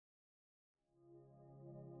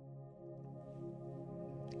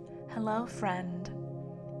Hello, friend.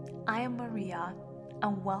 I am Maria,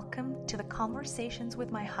 and welcome to the Conversations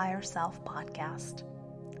with My Higher Self podcast.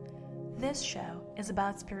 This show is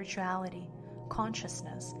about spirituality,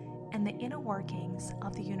 consciousness, and the inner workings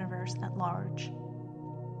of the universe at large.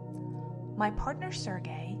 My partner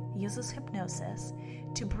Sergey uses hypnosis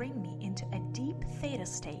to bring me into a deep theta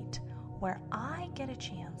state where I get a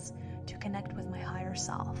chance to connect with my higher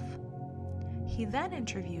self. He then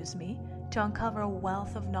interviews me to uncover a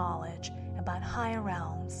wealth of knowledge about higher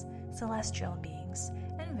realms, celestial beings,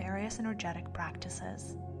 and various energetic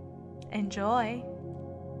practices. Enjoy!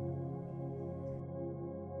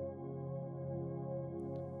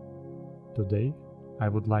 Today, I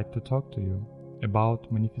would like to talk to you about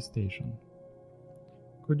manifestation.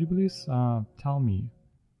 Could you please tell me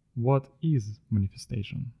what is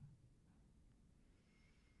manifestation?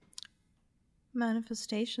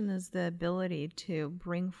 Manifestation is the ability to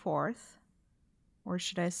bring forth, or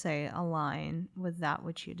should I say align with that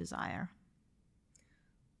which you desire.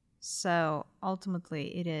 So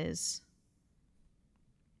ultimately it is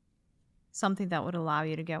something that would allow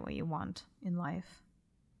you to get what you want in life.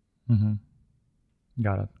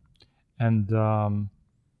 Got it. And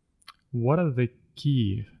what are the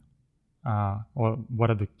keys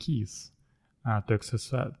to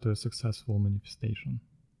a successful manifestation?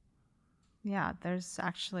 Yeah, there's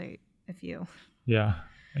actually a few. Yeah,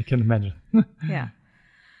 I can imagine. Yeah.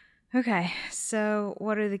 Okay, so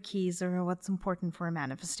what are the keys or what's important for a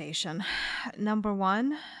manifestation? Number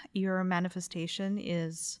one, your manifestation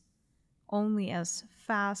is only as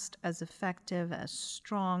fast, as effective, as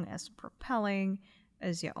strong, as propelling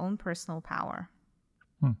as your own personal power.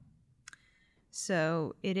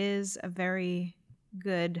 So it is a very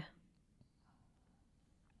good,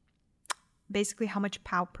 basically how much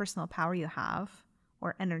personal power you have,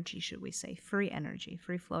 or energy, should we say, free energy,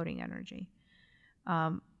 free floating energy,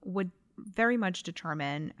 would very much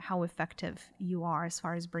determine how effective you are as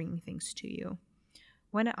far as bringing things to you.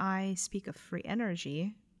 When I speak of free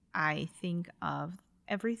energy, I think of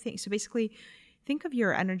everything. So basically, think of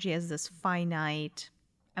your energy as this finite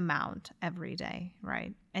amount every day,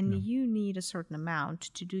 right? And you need a certain amount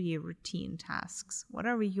to do your routine tasks,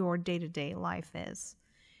 whatever your day-to-day life is.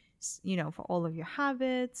 For all of your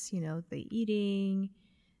habits, the eating,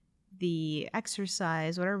 the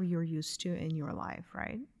exercise, whatever you're used to in your life,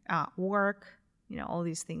 right? Work, all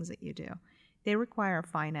these things that you do, they require a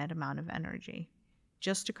finite amount of energy.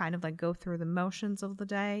 Just to kind of like go through the motions of the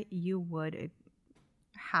day, you would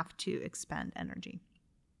have to expend energy.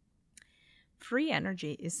 Free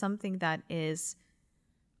energy is something that is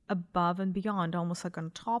above and beyond, almost like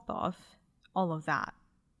on top of all of that,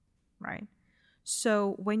 right?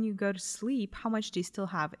 So when you go to sleep, how much do you still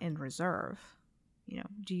have in reserve?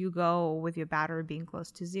 Do you go with your battery being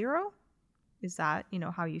close to zero? Is that,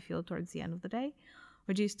 how you feel towards the end of the day?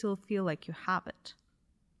 Or do you still feel like you have it?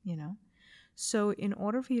 So in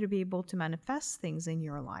order for you to be able to manifest things in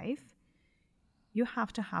your life, you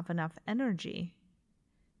have to have enough energy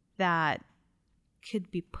that could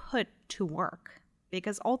be put to work.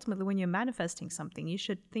 Because ultimately, when you're manifesting something, you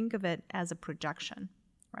should think of it as a projection,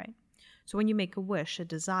 right? So when you make a wish, a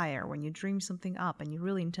desire, when you dream something up and you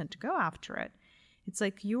really intend to go after it, it's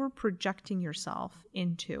like you're projecting yourself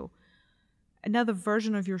into another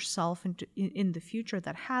version of yourself in the future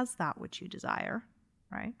that has that which you desire,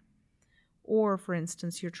 right? Or, for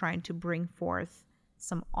instance, you're trying to bring forth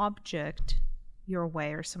some object your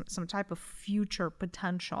way, or some type of future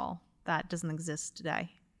potential that doesn't exist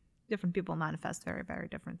today. Different people manifest very, very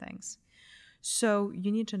different things. So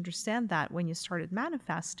you need to understand that when you started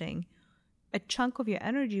manifesting, a chunk of your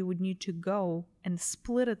energy would need to go and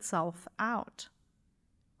split itself out,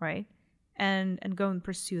 right? And go and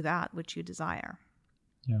pursue that which you desire.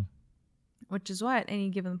 Yeah. Which is why at any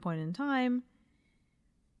given point in time,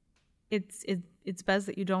 it's best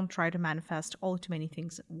that you don't try to manifest all too many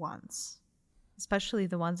things at once, especially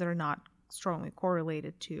the ones that are not strongly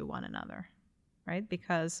correlated to one another, right?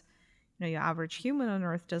 Because your average human on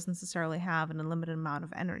Earth doesn't necessarily have an unlimited amount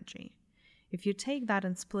of energy. If you take that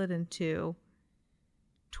and split into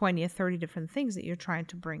 20 or 30 different things that you're trying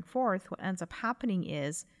to bring forth, what ends up happening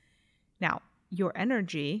is now your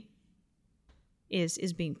energy is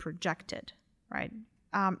being projected, right?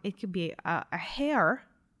 It could be a hair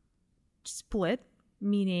split,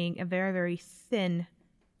 meaning a very, very thin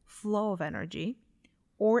flow of energy,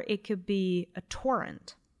 or it could be a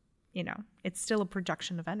torrent. It's still a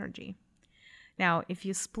projection of energy. Now, if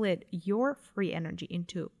you split your free energy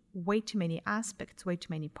into way too many aspects, way too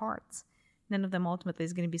many parts, none of them ultimately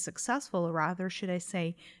is going to be successful, or rather, should I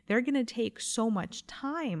say, they're going to take so much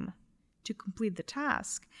time to complete the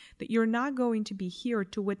task that you're not going to be here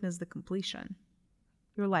to witness the completion.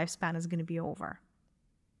 Your lifespan is going to be over.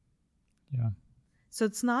 Yeah. So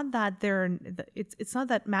it's not that it's not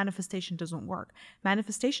that manifestation doesn't work.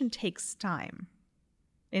 Manifestation takes time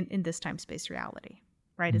in this time-space reality,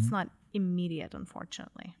 right? Mm-hmm. It's not immediate,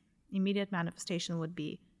 unfortunately. Immediate manifestation would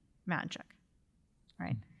be magic,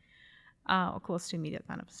 right? Or close to immediate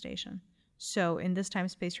manifestation. So in this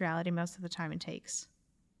time-space reality, most of the time it takes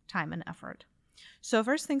time and effort. So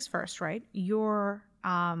first things first, right? Your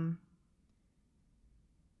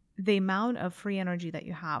the amount of free energy that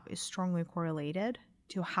you have is strongly correlated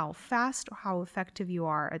to how fast or how effective you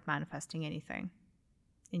are at manifesting anything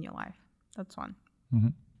in your life. That's one. Mm-hmm.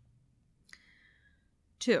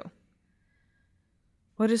 2,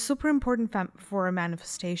 what is super important for a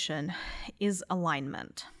manifestation is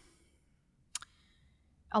alignment.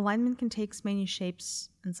 Alignment can take many shapes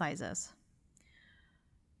and sizes.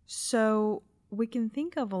 So we can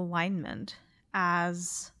think of alignment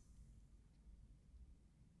as,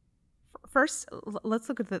 first, let's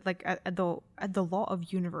look at the law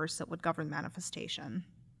of universe that would govern manifestation.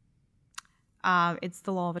 It's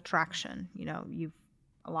the law of attraction.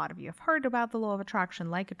 A lot of you have heard about the law of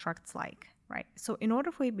attraction. Like attracts like, right? So in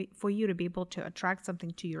order for you to be able to attract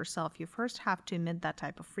something to yourself, you first have to emit that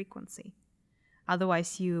type of frequency.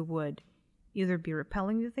 Otherwise, you would either be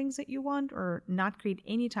repelling the things that you want or not create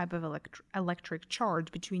any type of electric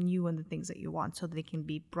charge between you and the things that you want so that they can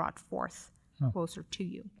be brought forth closer to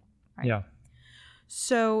you. Right? Yeah.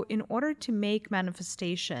 So in order to make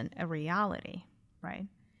manifestation a reality, right,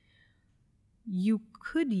 you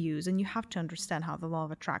could use, and you have to understand how the law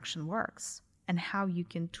of attraction works and how you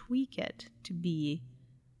can tweak it to be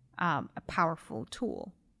a powerful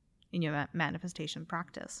tool in your manifestation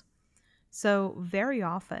practice. So very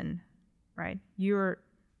often, right, pretty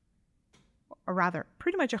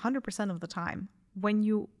much 100% of the time, when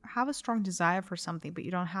you have a strong desire for something, but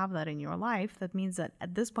you don't have that in your life, that means that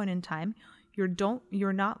at this point in time,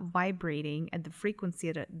 you're not vibrating at the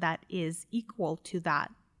frequency that is equal to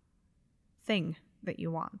that thing that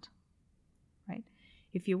you want, right?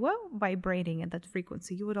 If you were vibrating at that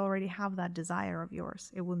frequency, you would already have that desire of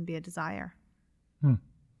yours. It wouldn't be a desire.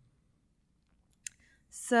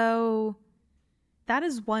 So that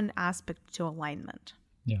is one aspect to alignment.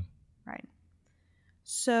 Yeah. Right.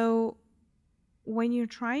 So when you're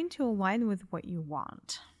trying to align with what you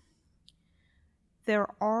want, there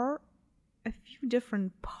are a few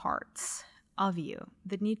different parts of you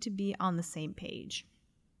that need to be on the same page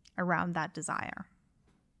around that desire.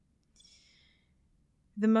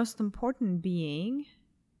 The most important being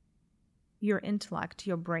your intellect,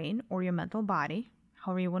 your brain, or your mental body,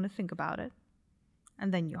 however you want to think about it,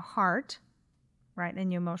 and then your heart, right,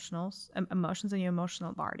 and your emotions and your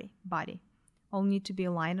emotional body all need to be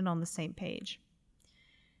aligned and on the same page.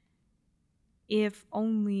 If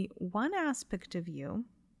only one aspect of you,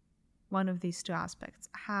 one of these two aspects,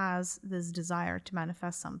 has this desire to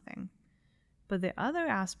manifest something, but the other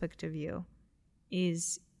aspect of you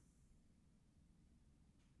is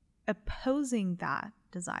opposing that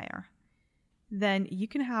desire, then you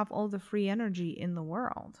can have all the free energy in the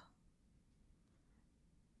world.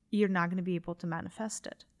 You're not going to be able to manifest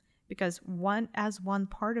it because one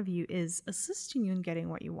part of you is assisting you in getting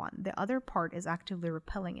what you want, the other part is actively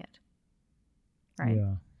repelling it, right?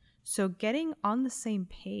 Yeah. So getting on the same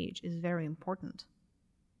page is very important.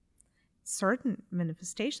 Certain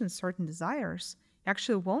manifestations, certain desires, you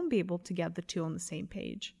actually won't be able to get the two on the same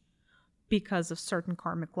page because of certain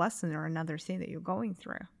karmic lesson or another thing that you're going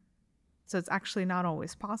through. So it's actually not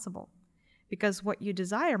always possible because what you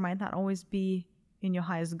desire might not always be in your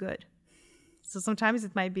highest good. So sometimes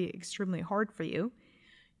it might be extremely hard for you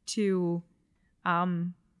to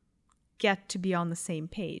get to be on the same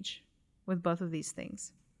page with both of these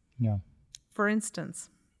things. Yeah. For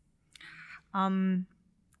instance,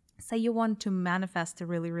 say you want to manifest a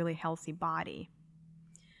really, really healthy body,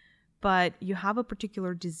 but you have a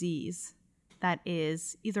particular disease that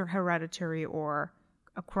is either hereditary or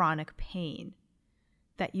a chronic pain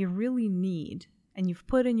that you really need and you've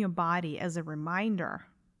put in your body as a reminder,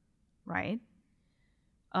 right,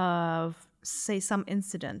 of, say, some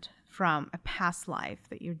incident from a past life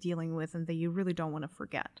that you're dealing with and that you really don't want to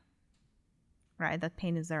forget, right? That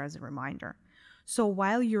pain is there as a reminder. So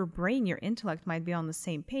while your brain, your intellect might be on the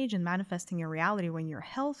same page and manifesting your reality when you're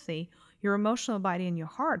healthy, your emotional body and your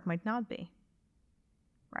heart might not be,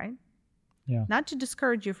 right? Yeah. Not to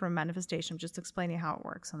discourage you from manifestation, just explaining how it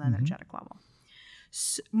works on the energetic level.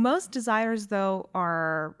 So most desires, though,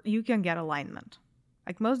 you can get alignment.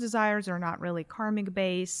 Like most desires are not really karmic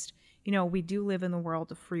based. we do live in the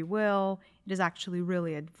world of free will. It is actually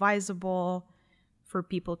really advisable for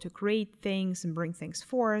people to create things and bring things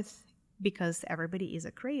forth because everybody is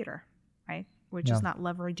a creator, right? We're just not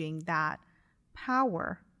leveraging that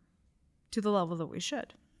power to the level that we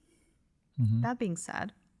should. That being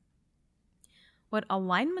said, what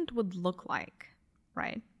alignment would look like,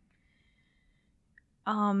 right?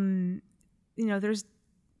 There's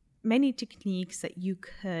many techniques that you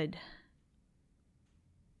could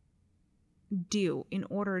do in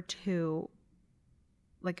order to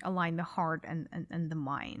align the heart and the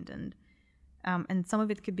mind, and some of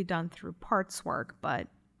it could be done through parts work, but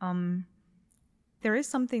there is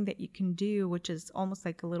something that you can do which is almost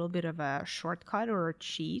like a little bit of a shortcut or a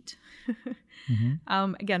cheat.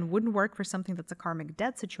 Again, wouldn't work for something that's a karmic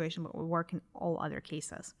debt situation, but would work in all other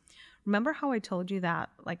cases. Remember how I told you that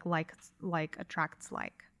like attracts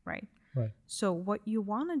like, right? Right. So what you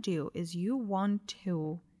want to do is you want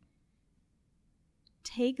to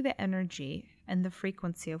take the energy and the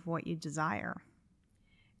frequency of what you desire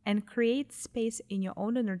and create space in your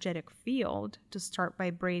own energetic field to start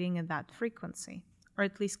vibrating at that frequency, or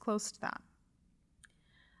at least close to that.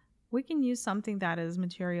 We can use something that is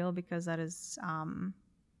material because that is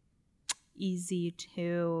easy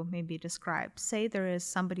to maybe describe. Say there is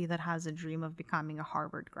somebody that has a dream of becoming a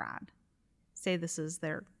Harvard grad. Say this is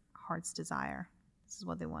their heart's desire. This is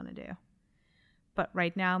what they want to do. But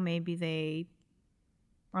right now, maybe they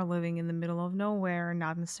are living in the middle of nowhere,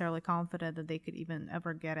 not necessarily confident that they could even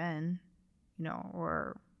ever get in,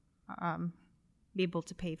 or be able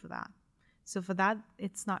to pay for that. So for that,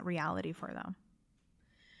 it's not reality for them.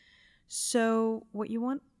 So what you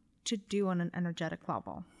want to do on an energetic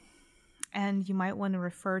level, and you might want to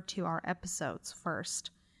refer to our episodes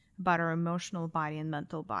first about our emotional body and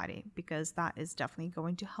mental body, because that is definitely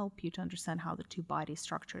going to help you to understand how the two body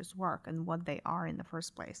structures work and what they are in the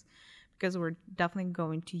first place, because we're definitely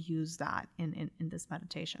going to use that in this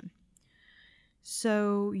meditation.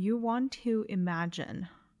 So you want to imagine,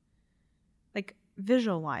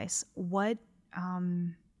 visualize what,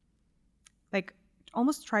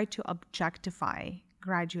 almost try to objectify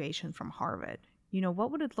graduation from Harvard.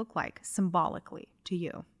 What would it look like symbolically to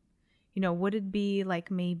you? Would it be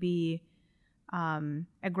maybe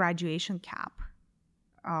a graduation cap?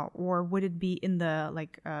 Or would it be in the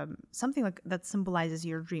something like that symbolizes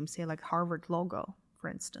your dream, say like Harvard logo, for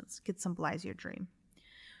instance, could symbolize your dream.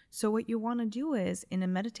 So what you want to do is, in a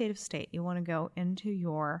meditative state, you want to go into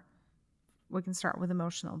we can start with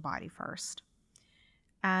emotional body first.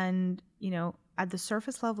 And, at the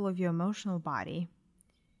surface level of your emotional body,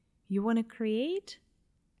 you want to create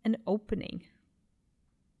an opening,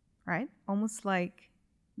 right? Almost like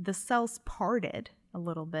the cells parted a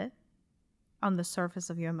little bit on the surface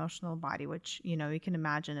of your emotional body, which, you can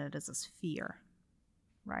imagine it as a sphere,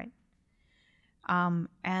 right?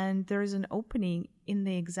 And there's an opening in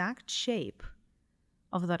the exact shape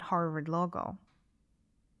of that Harvard logo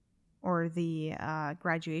or the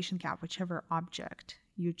graduation cap, whichever object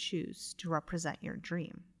you choose to represent your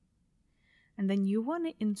dream. And then you want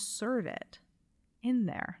to insert it in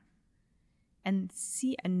there and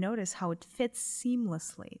see and notice how it fits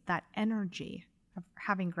seamlessly. That energy of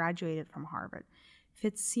having graduated from Harvard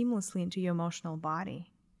fits seamlessly into your emotional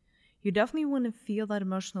body. You definitely want to feel that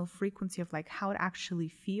emotional frequency of how it actually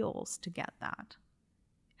feels to get that.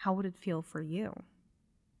 How would it feel for you,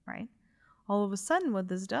 right? All of a sudden, what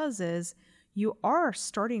this does is you are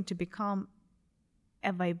starting to become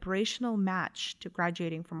a vibrational match to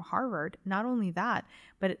graduating from Harvard. Not only that,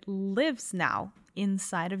 but it lives now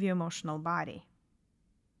inside of your emotional body.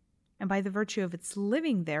 And by the virtue of its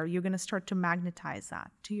living there, you're going to start to magnetize that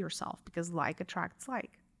to yourself, because like attracts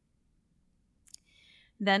like.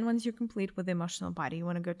 Then once you're complete with the emotional body, you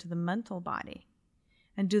want to go to the mental body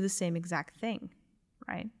and do the same exact thing,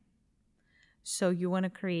 right? So you want to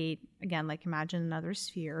create, again, imagine another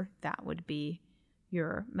sphere. That would be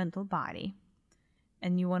your mental body.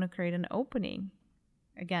 And you want to create an opening,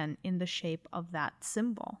 again, in the shape of that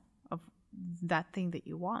symbol, of that thing that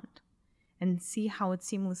you want. And see how it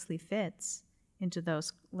seamlessly fits into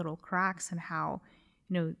those little cracks, and how,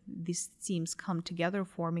 these seams come together,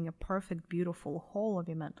 forming a perfect, beautiful whole of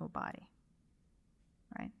your mental body,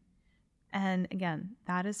 right? And again,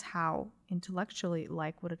 that is how intellectually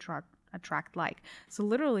like would attract like. So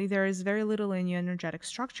literally, there is very little in your energetic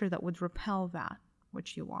structure that would repel that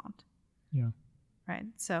which you want. Yeah. Right?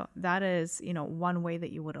 So that is, one way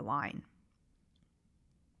that you would align.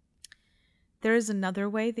 There is another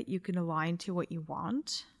way that you can align to what you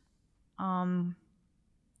want.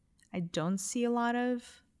 I don't see a lot of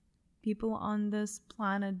people on this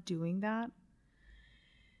planet doing that,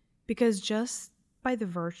 because just by the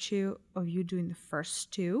virtue of you doing the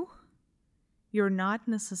first two, you're not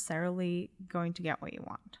necessarily going to get what you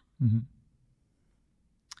want. Mm-hmm.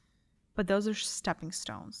 But those are stepping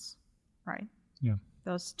stones, right? Yeah.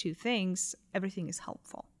 Those two things, everything is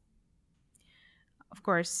helpful. Of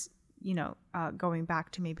course, going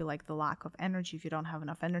back to maybe like the lack of energy, if you don't have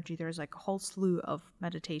enough energy, there's like a whole slew of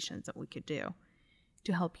meditations that we could do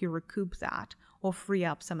to help you recoup that or free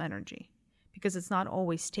up some energy, because it's not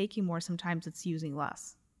always taking more. Sometimes it's using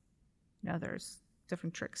less. There's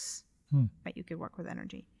different tricks that you could work with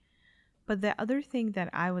energy. But the other thing that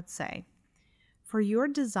I would say for your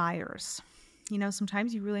desires,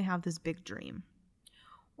 sometimes you really have this big dream,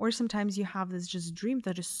 or sometimes you have this just dream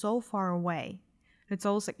that is so far away. It's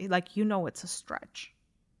almost like it's a stretch,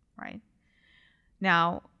 right?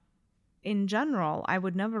 Now, in general, I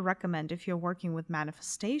would never recommend, if you're working with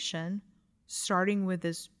manifestation, starting with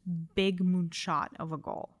this big moonshot of a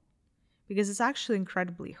goal, because it's actually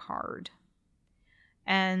incredibly hard.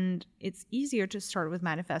 And it's easier to start with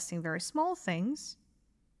manifesting very small things,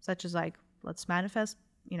 such as like, let's manifest,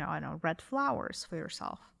 red flowers for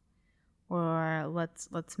yourself. Or let's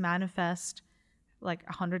manifest like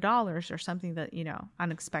 $100 or something that,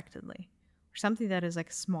 unexpectedly, or something that is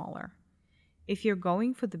like smaller. If you're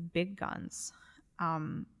going for the big guns,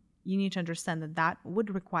 you need to understand that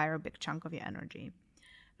would require a big chunk of your energy.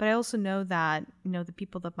 But I also know that, the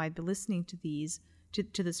people that might be listening to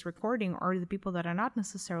to this recording are the people that are not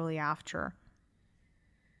necessarily after,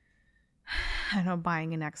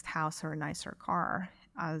 buying a next house or a nicer car.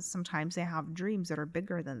 Sometimes they have dreams that are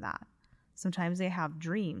bigger than that. Sometimes they have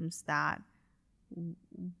dreams that,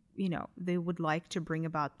 they would like to bring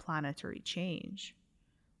about planetary change,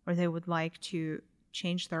 or they would like to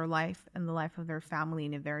change their life and the life of their family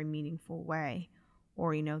in a very meaningful way,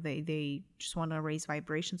 or they just want to raise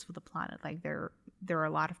vibrations for the planet. Like there are a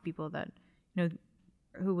lot of people that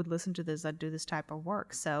who would listen to this that do this type of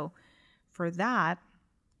work. So for that,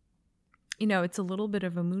 it's a little bit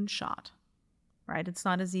of a moonshot, right? It's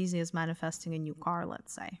not as easy as manifesting a new car,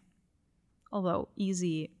 let's say. Although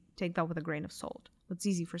easy, take that with a grain of salt. What's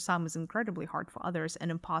easy for some is incredibly hard for others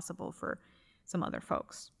and impossible for some other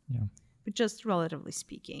folks. Yeah. But just relatively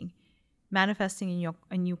speaking, manifesting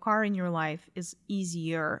a new car in your life is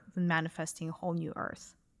easier than manifesting a whole new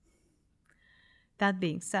earth. That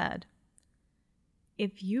being said,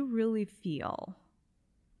 if you really feel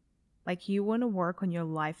like you want to work on your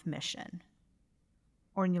life mission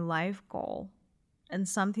or on your life goal, and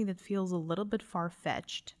something that feels a little bit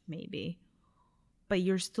far-fetched maybe, but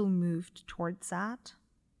you're still moved towards that,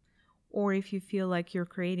 or if you feel like you're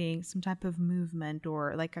creating some type of movement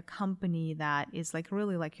or like a company that is like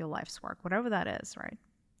really like your life's work, whatever that is, right?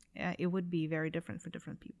 It would be very different for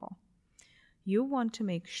different people. You want to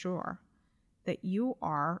make sure that you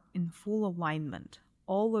are in full alignment.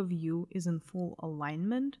 All of you is in full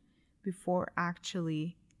alignment before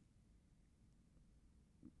actually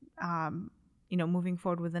moving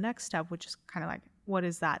forward with the next step, which is kind of like, what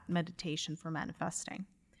is that meditation for manifesting?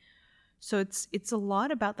 So it's a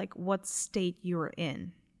lot about like what state you're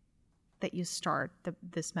in that you start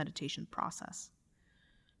this meditation process.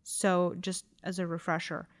 So just as a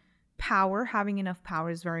refresher, having enough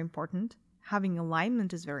power is very important. Having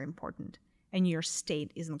alignment is very important. And your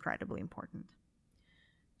state is incredibly important.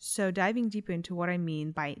 So diving deeper into what I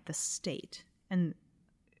mean by the state, and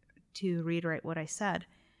to reiterate what I said,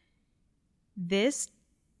 this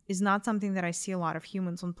is not something that I see a lot of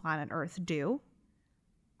humans on planet Earth do.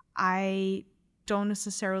 I don't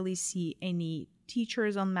necessarily see any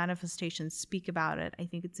teachers on manifestation speak about it. I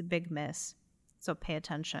think it's a big miss. So pay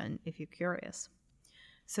attention if you're curious.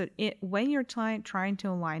 So when you're trying to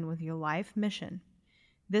align with your life mission,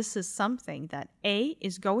 this is something that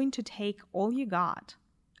is going to take all you got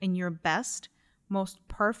in your best, most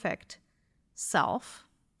perfect self,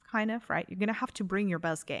 kind of, right? You're going to have to bring your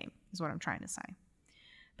best game, is what I'm trying to say.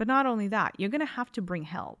 But not only that, you're going to have to bring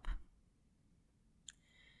help.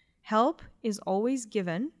 Help is always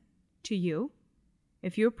given to you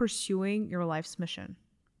if you're pursuing your life's mission,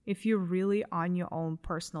 if you're really on your own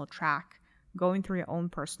personal track, going through your own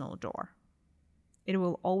personal door. It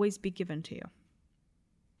will always be given to you.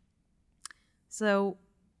 So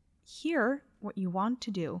here, what you want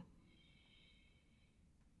to do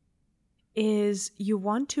is you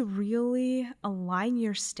want to really align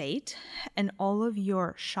your state and all of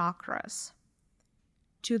your chakras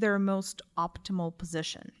to their most optimal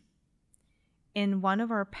position. In one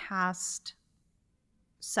of our past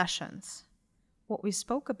sessions, what we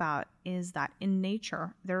spoke about is that in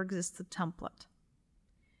nature, there exists a template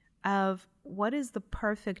of what is the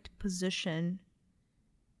perfect position,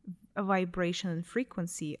 a vibration and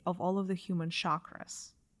frequency of all of the human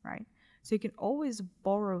chakras, right? So you can always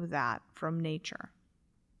borrow that from nature.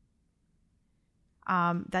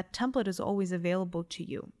 That template is always available to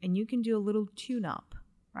you, and you can do a little tune-up,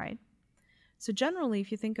 right? So generally,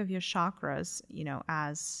 if you think of your chakras,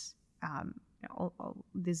 as all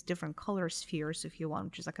these different color spheres, if you want,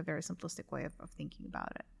 which is like a very simplistic way of thinking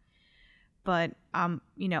about it. But, and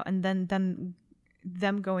then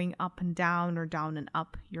them going up and down or down and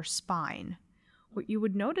up your spine. What you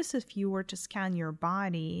would notice if you were to scan your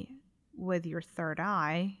body with your third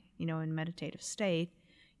eye, in meditative state,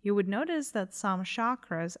 you would notice that some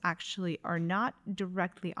chakras actually are not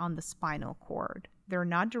directly on the spinal cord. They're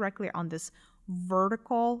not directly on this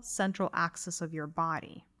vertical central axis of your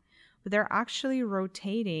body, but they're actually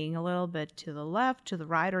rotating a little bit to the left, to the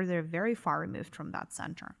right, or they're very far removed from that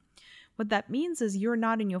center. What that means is you're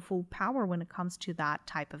not in your full power when it comes to that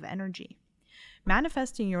type of energy.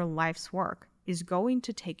 Manifesting your life's work is going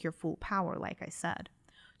to take your full power, like I said.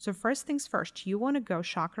 So first things first, you want to go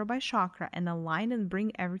chakra by chakra and align and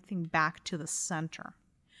bring everything back to the center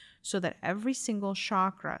so that every single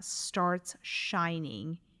chakra starts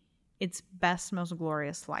shining its best, most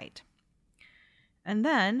glorious light. And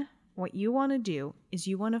then what you want to do is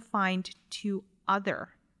you want to find 2 other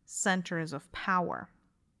centers of power,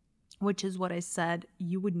 which is what I said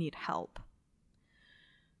you would need help.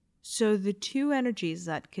 So the 2 energies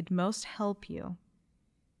that could most help you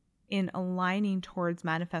in aligning towards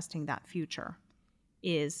manifesting that future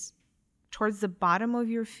is towards the bottom of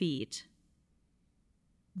your feet,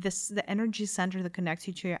 the energy center that connects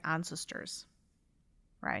you to your ancestors,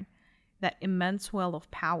 right? That immense well of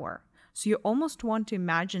power. So you almost want to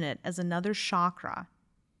imagine it as another chakra,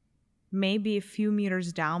 maybe a few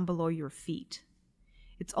meters down below your feet.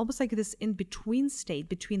 It's almost like this in-between state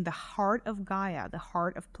between the heart of Gaia, the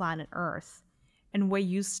heart of planet Earth, and where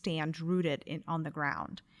you stand rooted on the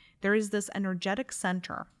ground. There is this energetic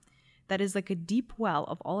center that is like a deep well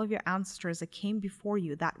of all of your ancestors that came before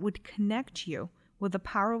you that would connect you with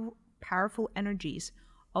the powerful energies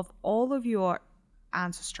of all of your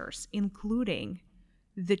ancestors, including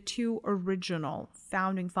the 2 original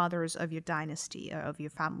founding fathers of your dynasty, of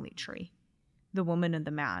your family tree, the woman and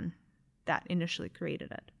the man that initially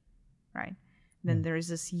created it, right? Then there's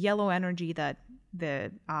this yellow energy that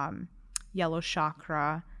the yellow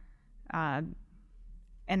chakra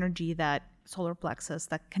energy, that solar plexus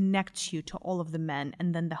that connects you to all of the men,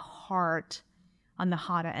 and then the heart on the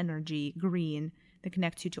Hada energy, green, that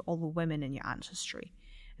connects you to all the women in your ancestry.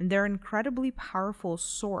 And they're an incredibly powerful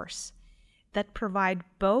source that provide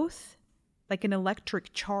both like an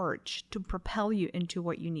electric charge to propel you into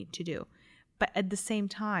what you need to do. But at the same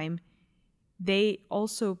time, they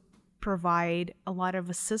also provide a lot of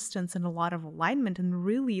assistance and a lot of alignment and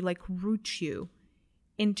really like root you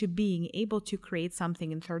into being able to create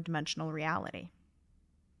something in 3rd dimensional reality,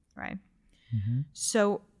 right? Mm-hmm.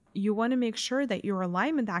 So you want to make sure that your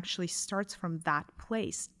alignment actually starts from that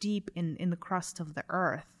place, deep in the crust of the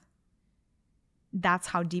earth. That's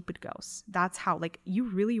how deep it goes. That's how, like, you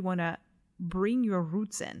really want to bring your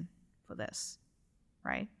roots in for this,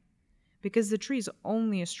 right? Because the tree is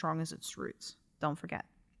only as strong as its roots. Don't forget.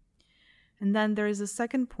 And then there is a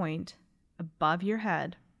second point above your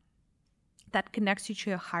head that connects you to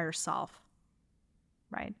your higher self,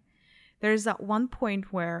 right? There's that one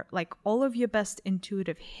point where like all of your best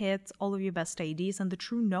intuitive hits, all of your best ideas, and the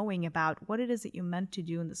true knowing about what it is that you're meant to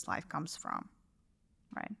do in this life comes from,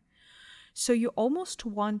 right? So you almost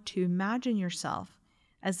want to imagine yourself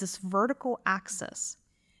as this vertical axis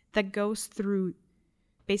that goes through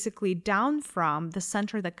basically down from the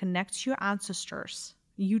center that connects you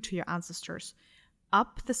to your ancestors,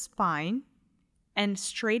 up the spine, and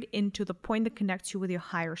straight into the point that connects you with your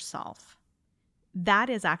higher self. That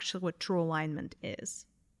is actually what true alignment is.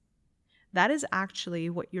 That is actually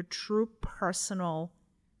what your true personal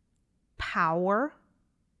power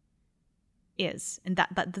is. And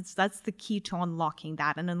that's the key to unlocking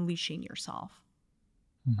that and unleashing yourself.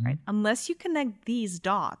 Mm-hmm. Right? Unless you connect these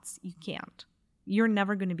dots, you can't. You're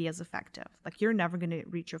never going to be as effective. Like, you're never going to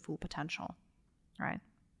reach your full potential. Right?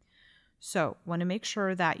 So want to make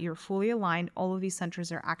sure that you're fully aligned. All of these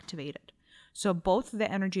centers are activated. So both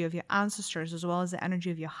the energy of your ancestors as well as the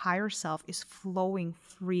energy of your higher self is flowing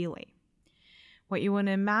freely. What you want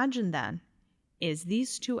to imagine then is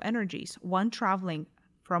these 2 energies, one traveling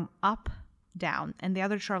from up down and the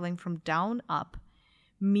other traveling from down up,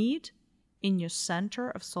 meet in your center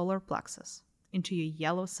of solar plexus, into your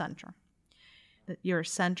yellow center. Your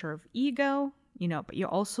center of ego, but you're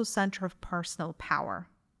also center of personal power.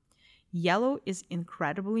 Yellow is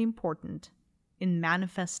incredibly important in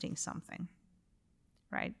manifesting something,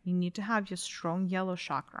 right? You need to have your strong yellow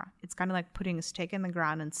chakra. It's kind of like putting a stake in the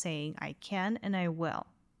ground and saying, I can and I will.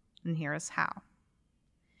 And here is how.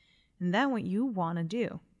 And then what you want to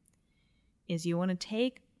do is you want to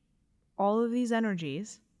take all of these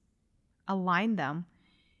energies, align them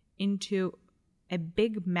into a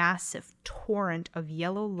big, massive torrent of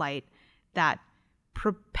yellow light that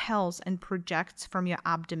propels and projects from your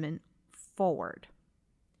abdomen forward.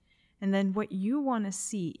 And then what you want to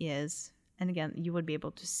see is, and again, you would be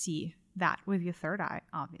able to see that with your third eye,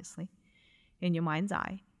 obviously, in your mind's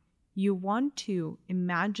eye. You want to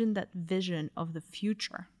imagine that vision of the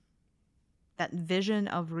future, that vision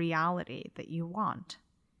of reality that you want.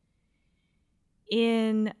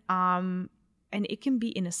 And it can be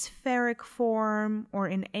in a spheric form or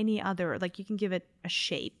in any other, like you can give it a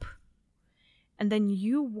shape. And then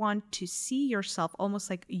you want to see yourself almost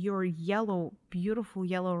like your yellow, beautiful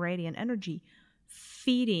yellow radiant energy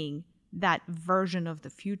feeding that version of the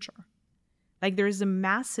future. Like there's a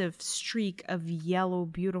massive streak of yellow,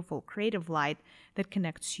 beautiful, creative light that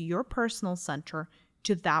connects your personal center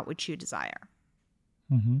to that which you desire.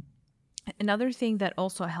 Mm-hmm. Another thing that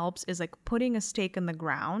also helps is like putting a stake in the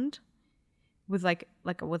ground with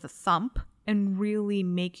with a thump and really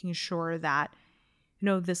making sure that, you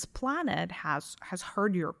know, this planet has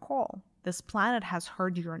heard your call. This planet has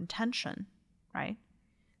heard your intention, right?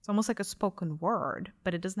 It's almost like a spoken word,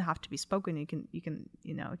 but it doesn't have to be spoken. You can,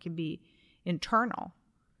 you know, it can be internal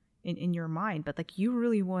in your mind, but like you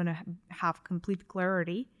really want to have complete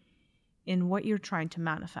clarity in what you're trying to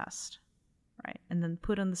manifest, right? And then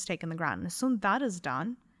put on the stake in the ground. And as soon as that is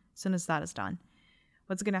done,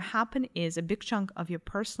 what's going to happen is a big chunk of your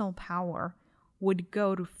personal power would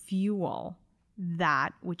go to fuel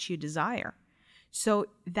that which you desire. So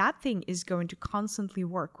that thing is going to constantly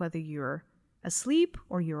work, whether you're asleep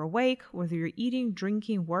or you're awake, whether you're eating,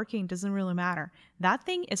 drinking, working, doesn't really matter. That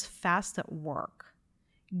thing is fast at work,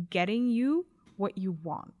 getting you what you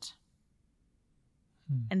want.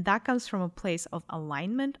 And that comes from a place of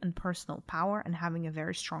alignment and personal power and having a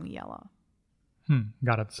very strong yellow.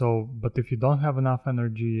 Got it. So, but if you don't have enough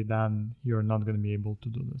energy, then you're not going to be able to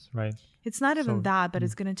do this, right? It's not even that, but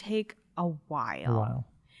it's going to take a while.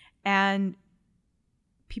 And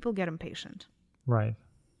people get impatient. Right.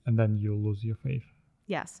 And then you lose your faith.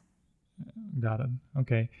 Yes. Got it.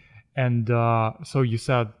 Okay. And so you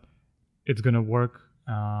said it's going to work.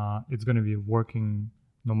 It's going to be working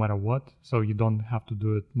no matter what. So you don't have to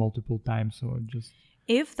do it multiple times or just...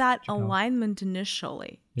 If that alignment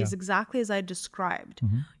initially is exactly as I described,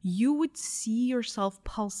 you would see yourself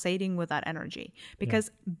pulsating with that energy,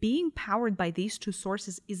 because being powered by these two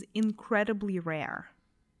sources is incredibly rare.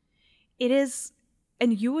 It is,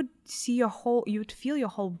 and you would feel your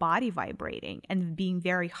whole body vibrating and being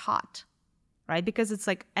very hot, right? Because it's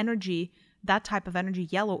like energy, that type of energy,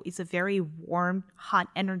 yellow, is a very warm, hot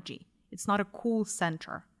energy. It's not a cool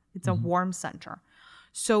center. It's a warm center.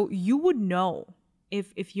 So you would know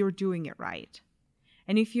if you're doing it right.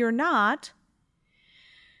 And if you're not,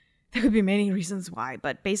 there could be many reasons why,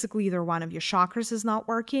 but basically either one of your chakras is not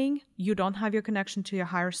working, you don't have your connection to your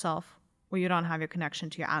higher self, or you don't have your connection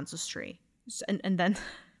to your ancestry. And then...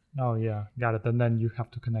 Oh, yeah. Got it. And then you have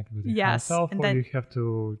to connect with your higher self, or you have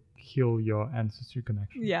to heal your ancestry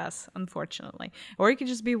connection. Yes, unfortunately. Or it could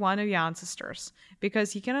just be one of your ancestors,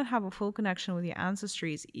 because you cannot have a full connection with your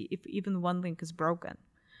ancestries if even one link is broken.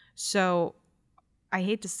 So I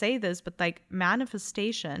hate to say this, but like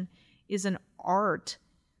manifestation is an art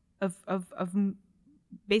of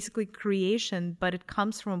basically creation, but it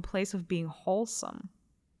comes from a place of being wholesome.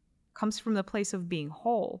 Comes from the place of being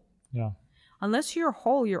whole. Yeah. Unless you're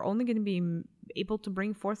whole, you're only going to be able to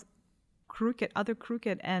bring forth other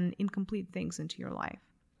crooked and incomplete things into your life.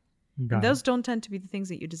 And those don't tend to be the things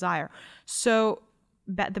that you desire. So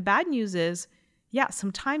the bad news is,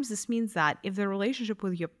 sometimes this means that if the relationship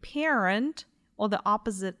with your parent or the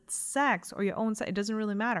opposite sex or your own sex, it doesn't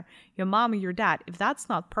really matter, your mom or your dad, if that's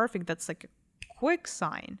not perfect, that's like a quick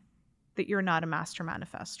sign that you're not a master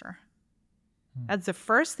manifester. That's the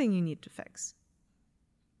first thing you need to fix.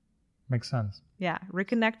 Makes sense. Yeah,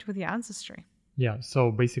 reconnect with your ancestry. Yeah,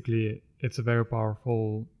 so basically it's a very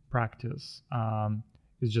powerful practice.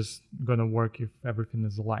 It's just going to work if everything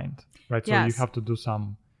is aligned, right? So you have to do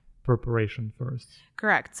some preparation first.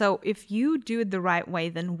 Correct. So if you do it the right way,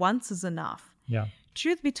 then once is enough. Yeah.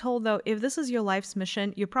 Truth be told, though, if this is your life's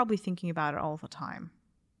mission, you're probably thinking about it all the time.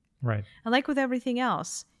 Right. And like with everything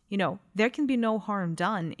else, there can be no harm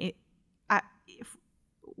done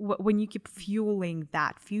when you keep fueling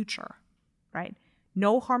that future, right?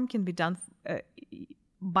 No harm can be done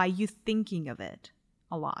by you thinking of it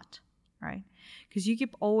a lot, right? Because you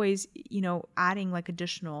keep always, adding like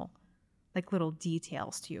additional, like little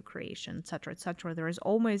details to your creation, et cetera, et cetera. There is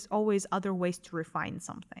always other ways to refine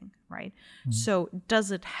something, right? So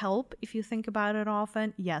does it help if you think about it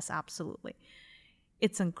often? Yes, absolutely.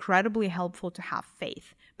 It's incredibly helpful to have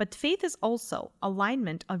faith. But faith is also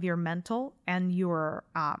alignment of your mental and your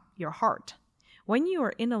heart. When you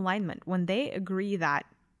are in alignment, when they agree that,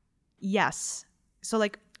 yes, so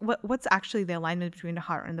like what's actually the alignment between the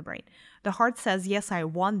heart and the brain? The heart says, yes, I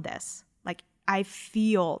want this. Like, I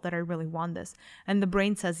feel that I really want this. And the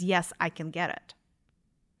brain says, yes, I can get it.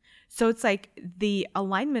 So it's like the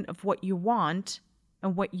alignment of what you want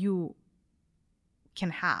and what you can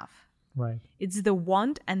have. Right. It's the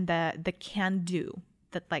want and the can do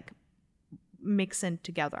that like mix in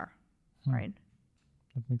together, right?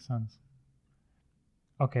 That makes sense.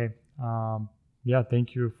 Okay. Yeah,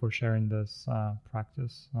 thank you for sharing this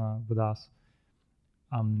practice with us.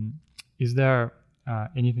 Is there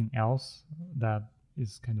anything else that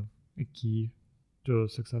is kind of a key to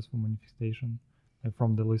successful manifestation? Like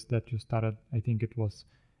from the list that you started, I think it was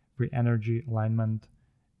free energy, alignment,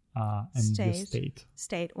 and your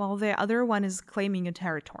state. Well, the other one is claiming a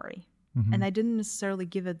territory. And I didn't necessarily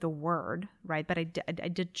give it the word, right? But I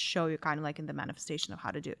did show you kind of like in the manifestation of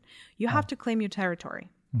how to do it. You have to claim your territory.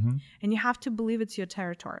 And you have to believe it's your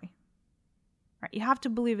territory, right? You have to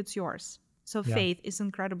believe it's yours. So faith is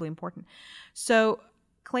incredibly important. So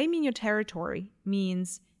claiming your territory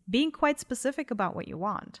means being quite specific about what you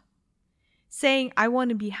want. Saying, I want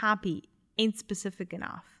to be happy ain't specific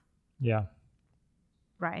enough. Yeah.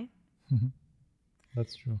 Right?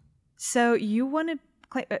 That's true. So you want to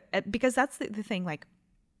claim, because that's the thing, like,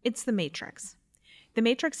 it's the matrix. The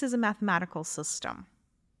matrix is a mathematical system.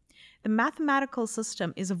 The mathematical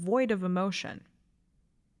system is void of emotion.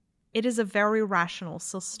 It is a very rational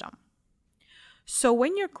system. So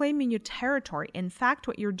when you're claiming your territory, in fact,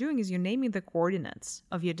 what you're doing is you're naming the coordinates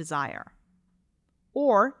of your desire.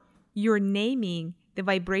 Or you're naming the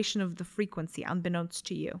vibration of the frequency unbeknownst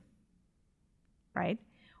to you. Right?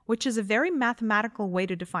 Which is a very mathematical way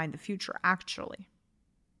to define the future, actually.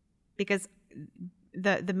 Because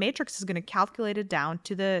the matrix is going to calculate it down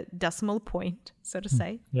to the decimal point, so to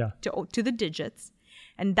say, to the digits.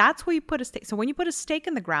 And that's where you put a stake. So when you put a stake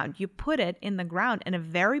in the ground, you put it in the ground in a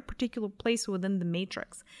very particular place within the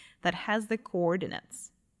matrix that has the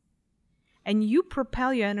coordinates. And you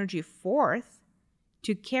propel your energy forth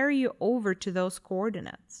to carry you over to those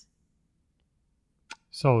coordinates.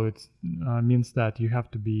 So it means that you have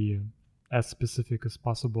to be as specific as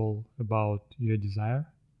possible about your desire?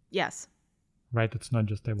 Yes. Right? It's not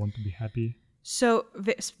just I want to be happy. So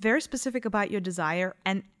very specific about your desire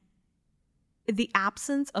and the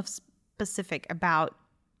absence of specific about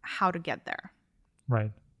how to get there.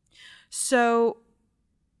 Right. So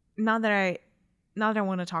not that I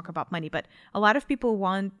want to talk about money, but a lot of people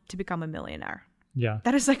want to become a millionaire. Yeah.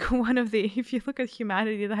 That is like one of the, if you look at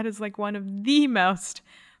humanity, that is like one of the most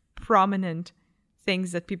prominent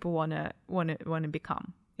things that people want to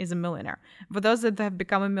become. Is a millionaire. For those that have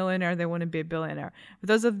become a millionaire, they want to be a billionaire. For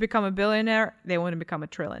those that have become a billionaire, they want to become a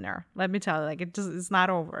trillionaire. Let me tell you, like it's not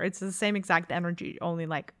over. It's the same exact energy, only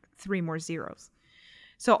like 3 more zeros.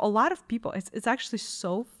 So a lot of people, it's actually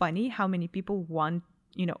so funny how many people want,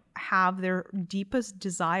 have their deepest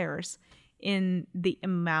desires in the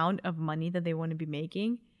amount of money that they want to be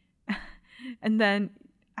making. And then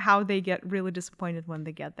how they get really disappointed when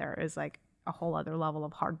they get there is like a whole other level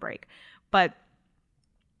of heartbreak. But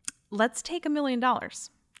let's take $1 million.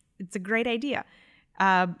 It's a great idea.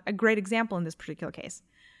 A great example in this particular case.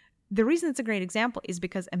 The reason it's a great example is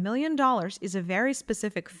because $1 million is a very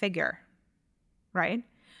specific figure, right?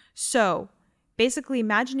 So basically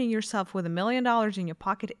imagining yourself with $1 million in your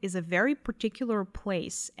pocket is a very particular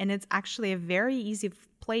place. And it's actually a very easy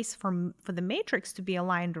place for the matrix to be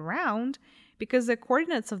aligned around because the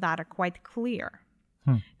coordinates of that are quite clear.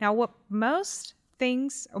 Now, what most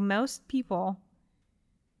people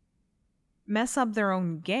mess up their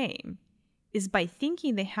own game is by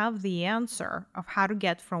thinking they have the answer of how to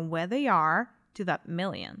get from where they are to that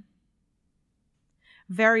million.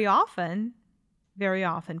 Very often,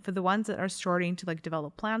 for the ones that are starting to like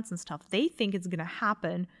develop plans and stuff, they think it's going to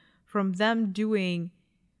happen from them doing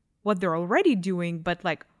what they're already doing, but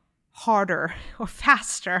like harder or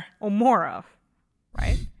faster or more of,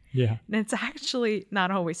 right? Yeah. And it's actually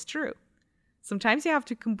not always true. Sometimes you have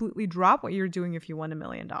to completely drop what you're doing if you want $1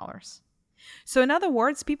 million. So in other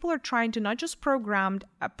words, people are trying to not just program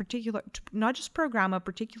a particular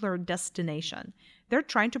destination. They're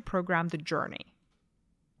trying to program the journey.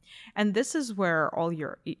 And this is where all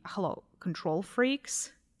your control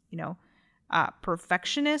freaks,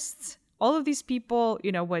 perfectionists, all of these people,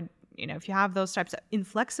 if you have those types of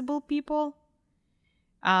inflexible people,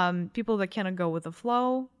 people that cannot go with the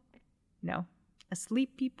flow,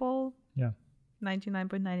 asleep people, Yeah.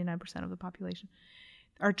 99.99% of the population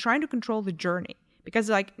are trying to control the journey. Because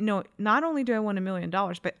like, no, not only do I want $1 million,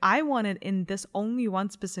 but I want it in this only one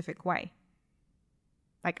specific way.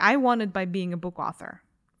 Like I want it by being a book author,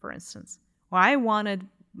 for instance, or I want it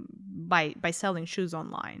by selling shoes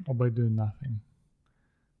online, Or by doing nothing.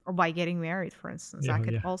 or by getting married, for instance. Yeah, That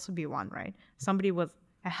could yeah. also be one, right? Somebody with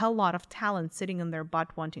a hell lot of talent sitting in their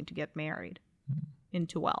butt wanting to get married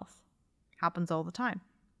into wealth. Happens all the time.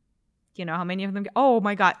 You know how many of them oh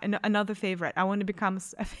my God, another favorite. I want to become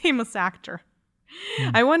a famous actor.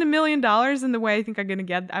 I want $1 million, and the way I think I'm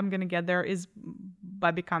gonna get there is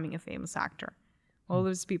by becoming a famous actor. All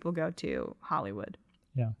those people go to Hollywood.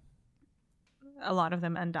 Yeah. A lot of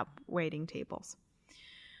them end up waiting tables.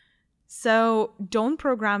 So don't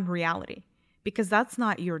program reality, because that's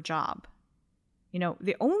not your job.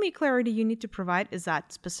 The only clarity you need to provide is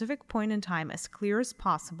that specific point in time, as clear as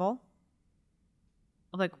possible,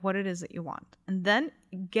 like what it is that you want. And then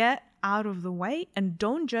get out of the way and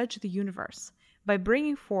don't judge the universe by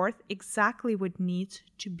bringing forth exactly what needs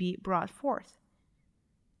to be brought forth.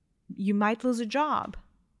 You might lose a job.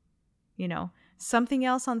 Something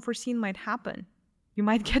else unforeseen might happen. You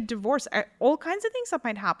might get divorced. All kinds of things that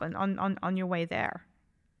might happen on your way there,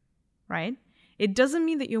 right? It doesn't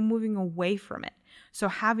mean that you're moving away from it. So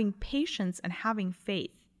having patience and having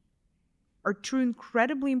faith are two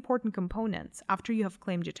incredibly important components after you have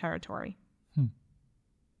claimed your territory.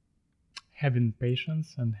 Having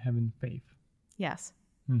patience and having faith. Yes.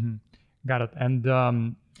 Mm-hmm. Got it.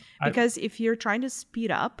 And because if you're trying to speed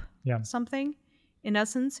up Yeah. something, in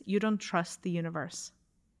essence, you don't trust the universe.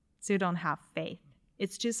 So you don't have faith.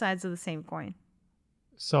 It's two sides of the same coin.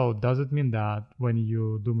 So does it mean that when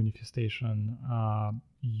you do manifestation,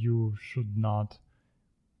 you should not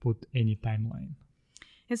put any timeline?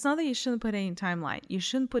 It's not that you shouldn't put any timeline. You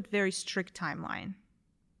shouldn't put very strict timeline,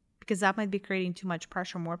 because that might be creating too much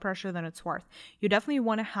pressure, more pressure than it's worth. You definitely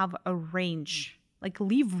want to have a range, like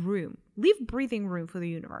leave breathing room for the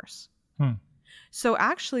universe. So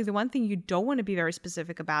actually, the one thing you don't want to be very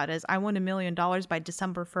specific about is, I want $1 million by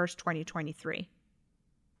December 1st, 2023.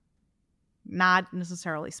 Not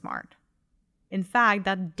necessarily smart. In fact,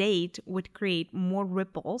 that date would create more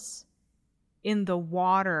ripples in the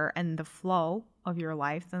water and the flow of your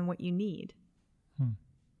life than what you need.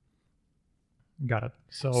 Got it.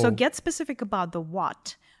 So get specific about the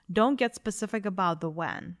what. Don't get specific about the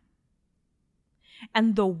when.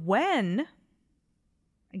 And the when,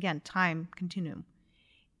 again, time continuum,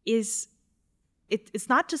 it's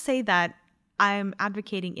not to say that I'm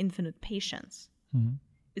advocating infinite patience.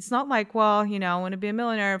 It's not like, well, I want to be a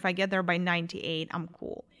millionaire. If I get there by 98, I'm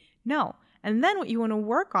cool. No. And then what you want to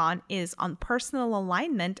work on is on personal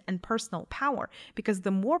alignment and personal power, because the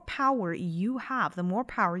more power you have, the more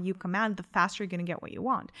power you command, the faster you're going to get what you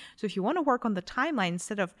want. So if you want to work on the timeline,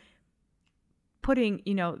 instead of putting,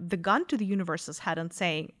 the gun to the universe's head and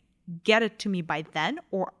saying, get it to me by then,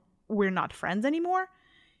 or we're not friends anymore,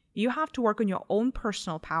 you have to work on your own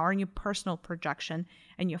personal power and your personal projection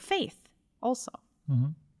and your faith also.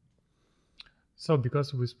 So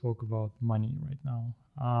because we spoke about money right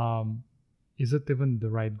now, is it even the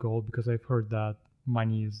right goal? Because I've heard that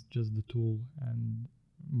money is just the tool, and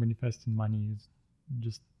manifesting money is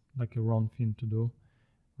just like a wrong thing to do,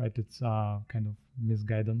 right? It's kind of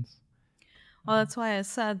misguidance. Well, that's why I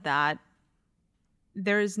said that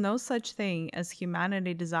there is no such thing as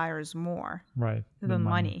humanity desires more than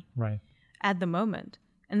money right at the moment.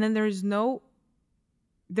 And then there's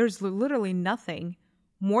literally nothing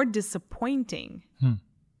more disappointing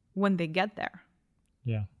when they get there.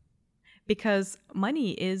 Yeah. Because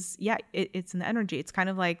money is, it's an energy. It's kind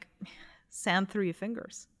of like sand through your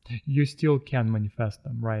fingers. You still can manifest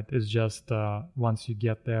them, right? It's just once you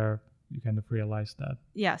get there, you kind of realize that.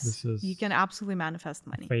 Yes, you can absolutely manifest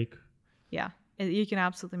money. Fake. Yeah, you can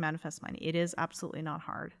absolutely manifest money. It is absolutely not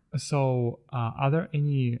hard. So are there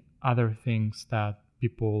any other things that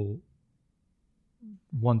people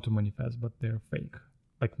want to manifest but they're fake,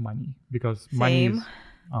 like money? Because money is...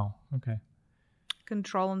 Oh, okay.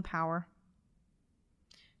 Control and power.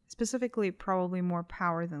 Specifically, probably more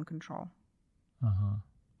power than control.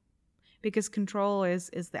 Because control is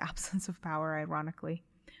the absence of power, ironically.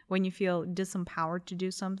 When you feel disempowered to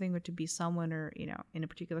do something or to be someone, or, in a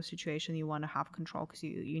particular situation, you want to have control because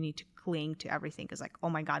you need to cling to everything, because like, oh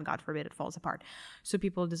my God, God forbid it falls apart. So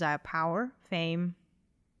people desire power, fame,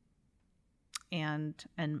 and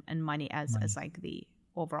money as like the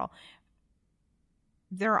overall.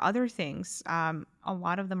 There are other things. A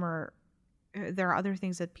lot of them are there are other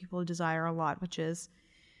things that people desire a lot, which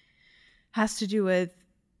has to do with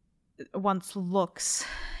one's looks,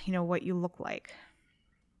 what you look like.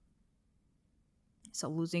 So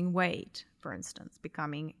losing weight, for instance,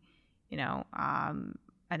 becoming,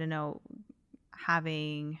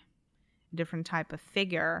 having a different type of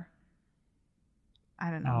figure. I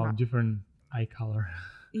don't know. Different eye color.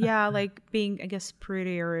 Yeah, like being, I guess,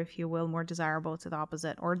 prettier, if you will, more desirable to the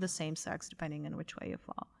opposite, or the same sex, depending on which way you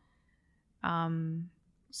fall.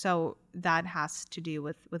 So that has to do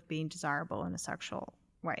with being desirable in a sexual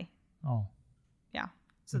way. Oh. Yeah.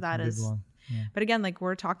 So that is. Yeah. But again, like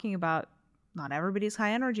we're talking about, not everybody's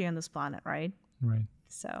high energy on this planet, right? Right.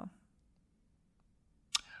 So.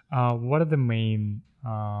 What are the main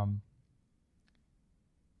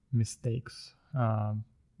mistakes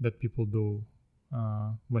that people do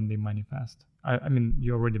when they manifest? I mean,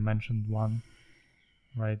 you already mentioned one,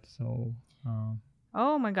 right? So.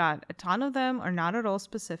 Oh my God, a ton of them are not at all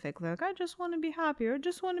specific. Like, I just want to be happy, or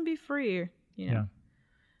just want to be free, Yeah.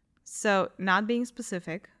 So not being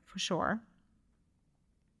specific, for sure.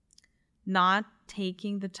 Not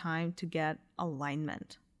taking the time to get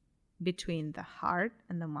alignment between the heart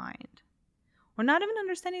and the mind. Or not even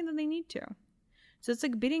understanding that they need to. So it's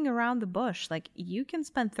like beating around the bush. Like, you can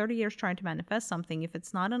spend 30 years trying to manifest something. If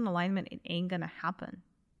it's not in alignment, it ain't going to happen.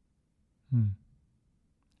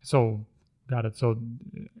 So, got it. So,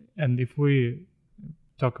 and if we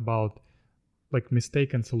talk about like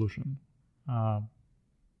mistake and solution,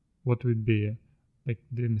 what would be like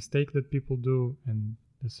the mistake that people do and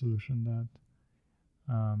the solution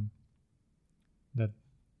that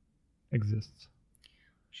exists?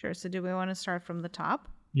 Sure. So do we want to start from the top?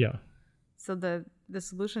 Yeah. So the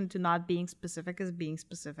solution to not being specific is being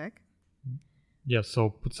specific. Yeah. So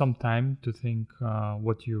put some time to think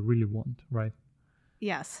what you really want, right?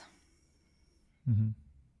 Yes. Mm-hmm.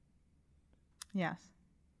 Yes.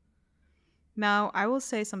 Now, I will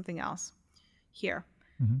say something else here.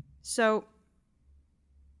 Mm-hmm. So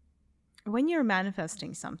when you're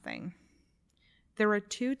manifesting something, there are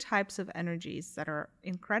two types of energies that are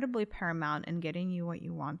incredibly paramount in getting you what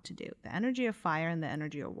you want to do: the energy of fire and the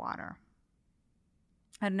energy of water.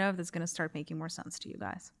 I don't know if that's going to start making more sense to you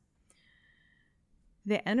guys.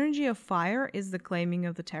 The energy of fire is the claiming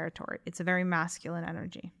of the territory. It's a very masculine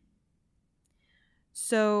energy.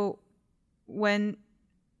 So when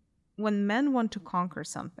men want to conquer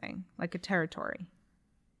something, like a territory,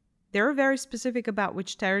 they're very specific about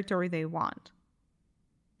which territory they want.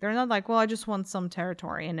 They're not like, well, I just want some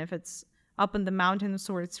territory, and if it's up in the mountains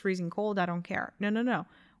or it's freezing cold, I don't care. No.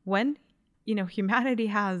 When, humanity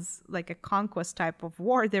has like a conquest type of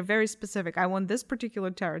war, they're very specific. I want this particular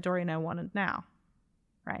territory and I want it now,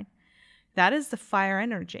 right? That is the fire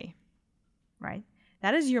energy, right?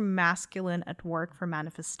 That is your masculine at work for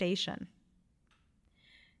manifestation.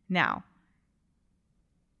 Now,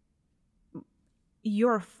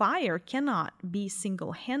 your fire cannot be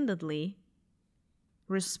single-handedly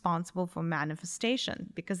responsible for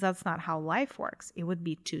manifestation, because that's not how life works. It would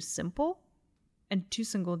be too simple and too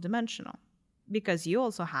single-dimensional, because you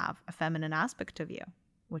also have a feminine aspect of you,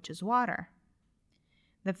 which is water.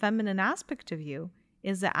 The feminine aspect of you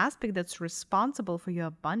is the aspect that's responsible for your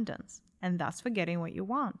abundance and thus for getting what you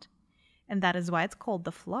want. And that is why it's called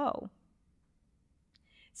the flow.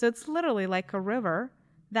 So it's literally like a river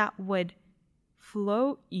that would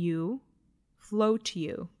float you,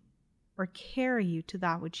 or carry you to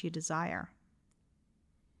that which you desire.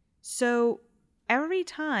 So every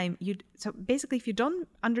time so basically, if you don't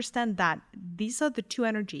understand that these are the two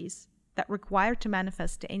energies that require to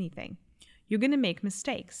manifest to anything, you're going to make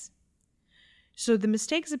mistakes. So the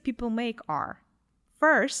mistakes that people make are,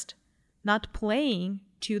 first, not playing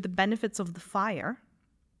to the benefits of the fire,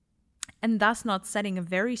 and thus not setting a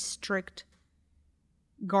very strict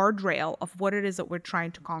guardrail of what it is that we're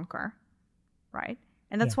trying to conquer, right?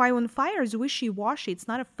 And that's why when fire is wishy-washy, it's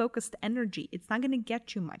not a focused energy. It's not going to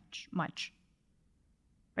get you much.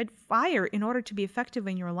 Right? Fire, in order to be effective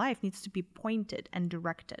in your life, needs to be pointed and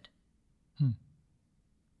directed.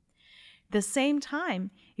 The same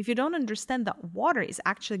time, if you don't understand that water is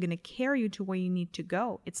actually going to carry you to where you need to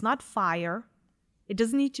go, it's not fire. It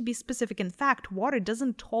doesn't need to be specific. In fact, water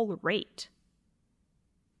doesn't tolerate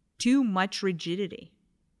too much rigidity.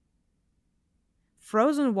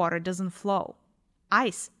 Frozen water doesn't flow.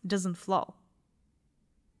 Ice doesn't flow.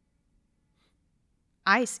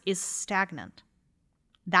 Ice is stagnant.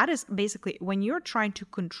 That is basically, when you're trying to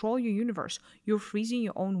control your universe, you're freezing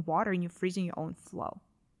your own water and you're freezing your own flow.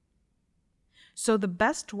 So the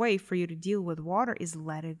best way for you to deal with water is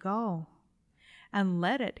let it go and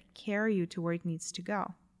let it carry you to where it needs to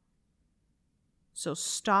go. So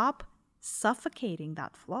stop suffocating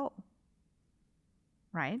that flow,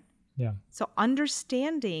 right? Yeah. So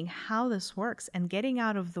understanding how this works and getting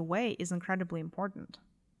out of the way is incredibly important.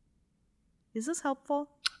 Is this helpful?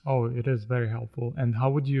 Oh, it is very helpful. And how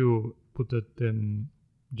would you put it in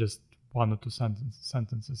just one or two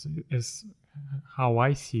sentences? Is how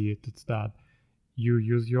I see it, it's that you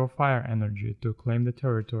use your fire energy to claim the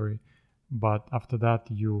territory, but after that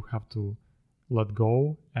you have to let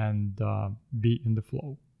go and be in the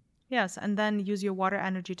flow. Yes, and then use your water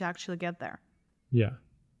energy to actually get there. Yeah.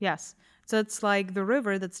 Yes. So it's like the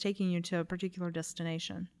river that's taking you to a particular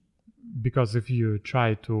destination. Because if you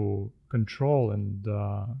try to control and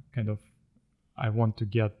I want to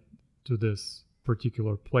get to this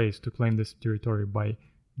particular place to claim this territory by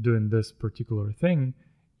doing this particular thing,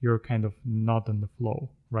 you're kind of not in the flow,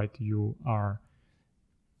 right? You are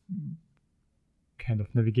kind of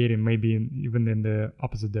navigating maybe even in the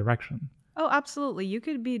opposite direction. Oh, absolutely. You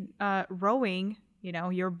could be rowing,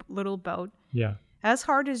 your little boat Yeah. as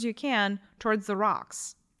hard as you can towards the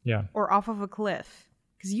rocks. Yeah. Or off of a cliff.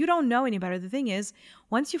 Because you don't know any better. The thing is,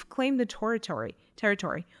 once you've claimed the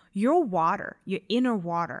territory, your water, your inner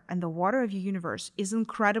water, and the water of your universe is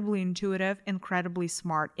incredibly intuitive, incredibly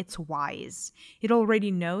smart. It's wise. It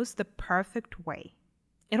already knows the perfect way.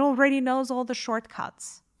 It already knows all the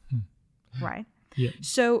shortcuts. Right? Yeah.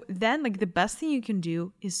 So then, the best thing you can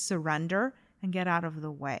do is surrender and get out of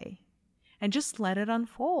the way. And just let it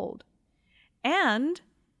unfold. And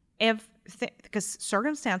because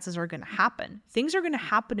circumstances are going to happen. Things are going to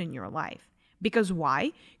happen in your life. Because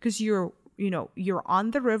why? Because you're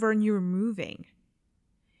on the river and you're moving.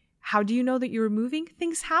 How do you know that you're moving?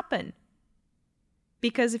 Things happen.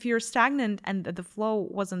 Because if you're stagnant and the flow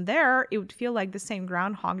wasn't there, it would feel like the same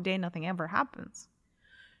Groundhog Day, nothing ever happens.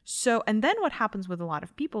 So, and then what happens with a lot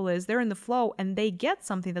of people is they're in the flow and they get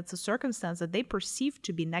something that's a circumstance that they perceive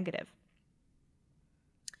to be negative.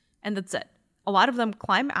 And that's it. A lot of them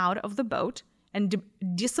climb out of the boat and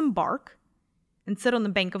disembark and sit on the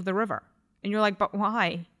bank of the river. And you're like, but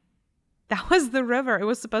why? That was the river. It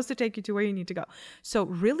was supposed to take you to where you need to go. So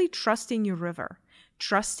really trusting your river,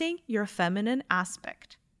 trusting your feminine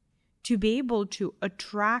aspect to be able to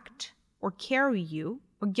attract or carry you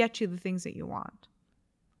or get you the things that you want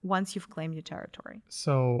once you've claimed your territory.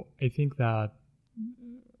 So I think that,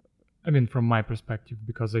 from my perspective,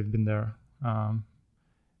 because I've been there,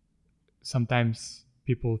 sometimes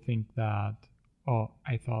people think that,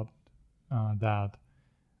 I thought that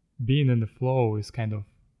being in the flow is kind of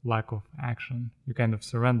lack of action. You kind of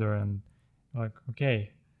surrender and like, okay,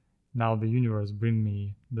 now the universe bring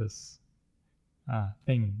me this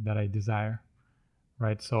thing that I desire,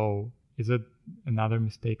 right? So is it another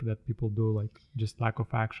mistake that people do, like just lack of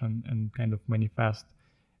action and kind of manifest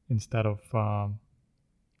instead of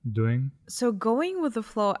doing? So going with the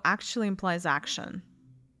flow actually implies action.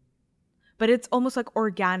 But it's almost like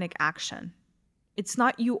organic action. It's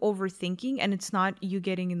not you overthinking and it's not you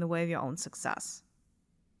getting in the way of your own success.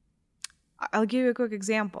 I'll give you a quick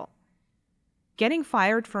example. Getting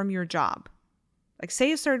fired from your job. Like say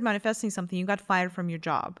you started manifesting something, you got fired from your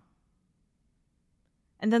job.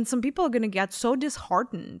 And then some people are going to get so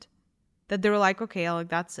disheartened that they're like, okay,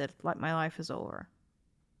 that's it. My life is over.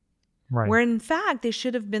 Right. Where in fact, they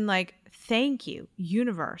should have been like, thank you,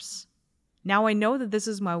 universe. Now I know that this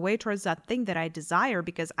is my way towards that thing that I desire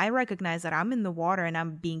because I recognize that I'm in the water and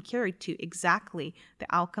I'm being carried to exactly the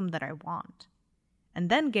outcome that I want. And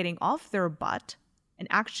then getting off their butt and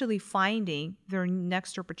actually finding their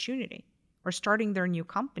next opportunity or starting their new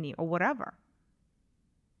company or whatever.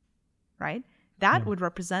 Right? That would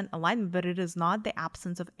represent alignment, but it is not the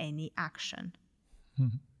absence of any action.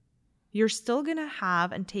 Mm-hmm. You're still going to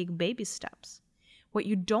have and take baby steps. What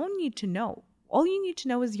you don't need to know, all you need to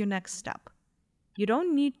know is your next step. You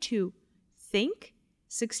don't need to think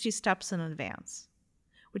 60 steps in advance,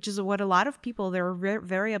 which is what a lot of people, they're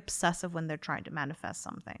very obsessive when they're trying to manifest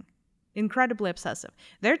something. Incredibly obsessive.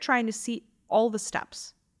 They're trying to see all the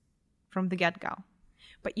steps from the get-go,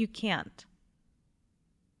 but you can't.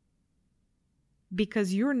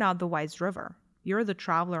 Because you're not the wise river. You're the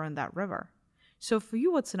traveler in that river. So for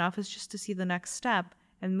you, what's enough is just to see the next step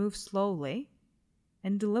and move slowly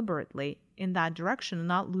and deliberately in that direction and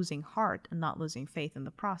not losing heart and not losing faith in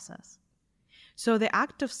the process. So the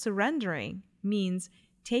act of surrendering means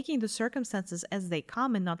taking the circumstances as they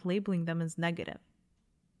come and not labeling them as negative.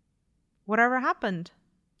 Whatever happened,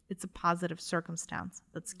 it's a positive circumstance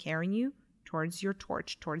that's carrying you towards your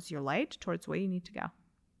torch, towards your light, towards where you need to go.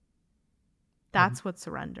 That's what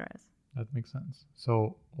surrender is. That makes sense.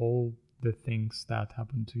 So all the things that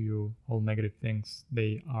happen to you, all negative things,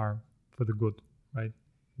 they are for the good, right?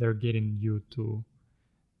 They're getting you to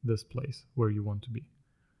this place where you want to be.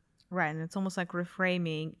 Right. And it's almost like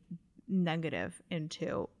reframing negative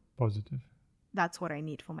into Positive. that's what I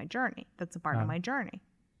need for my journey. That's a part of my journey.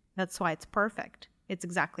 That's why it's perfect. It's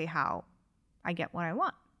exactly how I get what I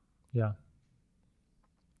want. Yeah.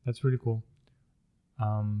 That's really cool.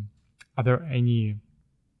 Are there any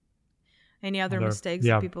other mistakes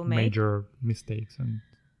that people make? Major mistakes and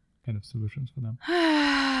kind of solutions for them?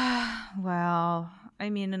 Well, I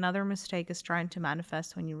mean, another mistake is trying to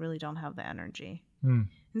manifest when you really don't have the energy.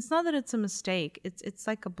 It's not that it's a mistake. It's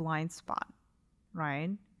like a blind spot,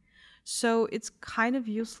 right? So it's kind of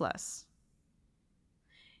useless.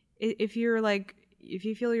 If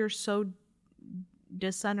you feel you're so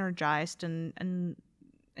disenergized and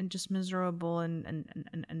just miserable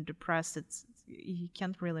and depressed, you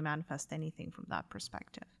can't really manifest anything from that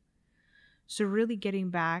perspective. So really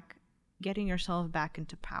getting yourself back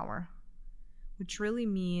into power, which really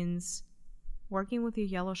means working with your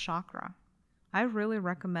yellow chakra. I really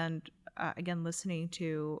recommend, again, listening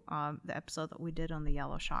to the episode that we did on the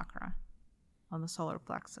yellow chakra, on the solar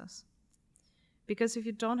plexus. Because if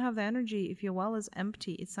you don't have the energy, if your well is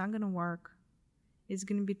empty, it's not going to work. It's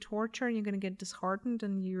going to be torture, and you're going to get disheartened,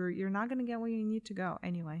 and you're not going to get where you need to go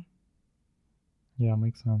anyway. Yeah,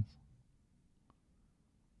 makes sense.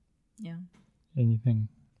 Yeah. Anything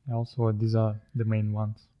else, or these are the main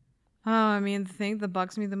ones? I mean, the thing that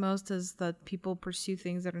bugs me the most is that people pursue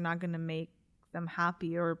things that are not going to make them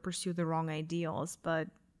happy, or pursue the wrong ideals, but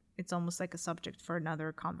it's almost like a subject for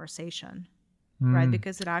another conversation, right?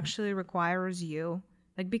 Because it actually requires you,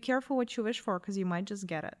 like, be careful what you wish for, because you might just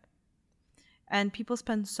get it. And people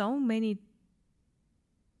spend so many,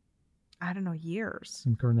 I don't know, years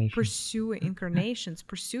pursuing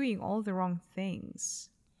all the wrong things,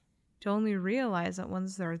 to only realize that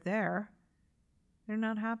once they're there, they're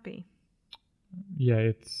not happy. Yeah,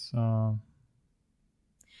 it's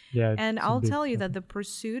and I'll tell you that the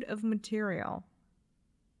pursuit of material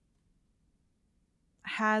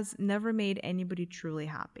has never made anybody truly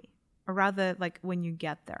happy. Or rather, like, when you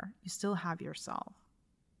get there, you still have yourself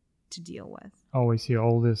to deal with. Oh, I see.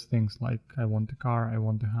 All these things, like, I want a car, I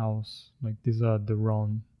want a house, like, these are the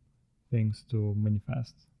wrong things to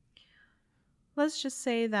manifest. Let's just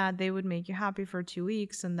say that they would make you happy for 2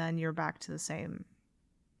 weeks, and then you're back to the same,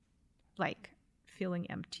 like, feeling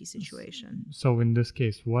empty situation. So in this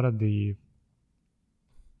case, what are the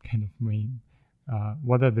kind of main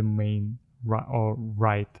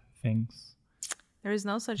right things? There is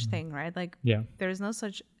no such thing, right? Like, yeah, there is no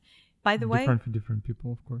such. By the way, different for different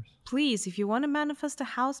people, of course. Please, if you want to manifest a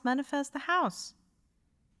house, manifest the house.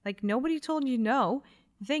 Like, nobody told you no.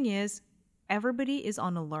 The thing is, everybody is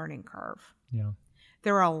on a learning curve. Yeah.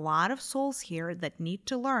 There are a lot of souls here that need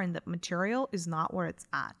to learn that material is not where it's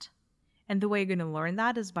at. And the way you're going to learn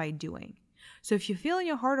that is by doing. So if you feel in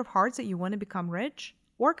your heart of hearts that you want to become rich,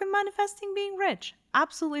 work on manifesting being rich.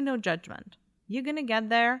 Absolutely no judgment. You're going to get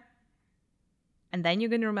there. And then you're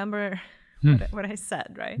going to remember what I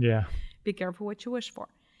said, right? Yeah. Be careful what you wish for.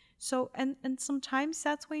 So, and sometimes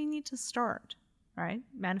that's where you need to start, right?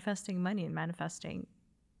 Manifesting money and manifesting,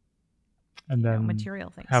 and then material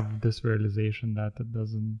things. Have this realization that it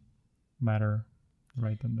doesn't matter,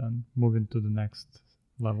 right? And then move into the next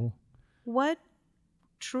level. What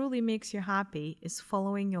truly makes you happy is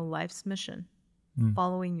following your life's mission,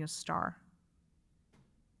 following your star.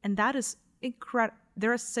 And that is incredible.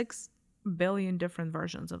 There are 6 billion different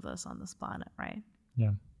versions of this on this planet, right?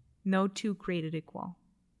 Yeah. No two created equal,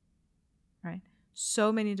 right?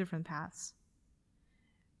 So many different paths.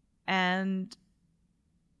 And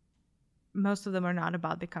most of them are not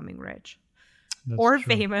about becoming rich. That's or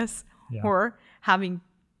true. famous or having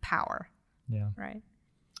power. Yeah. Right.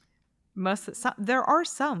 There are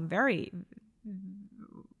some very,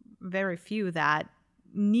 very few that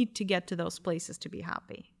need to get to those places to be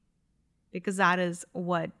happy, because that is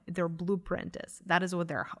what their blueprint is. That is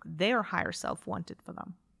what their higher self wanted for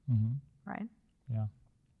them. Mm-hmm. Right? Yeah.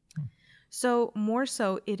 So more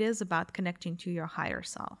so, it is about connecting to your higher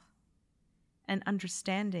self and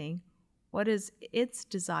understanding what is its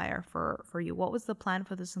desire for you. What was the plan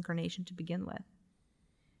for this incarnation to begin with?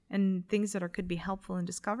 And things that could be helpful in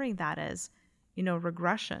discovering that is,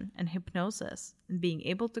 regression and hypnosis, and being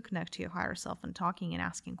able to connect to your higher self and talking and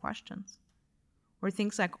asking questions. Or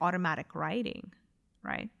things like automatic writing,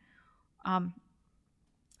 right?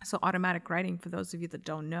 So automatic writing, for those of you that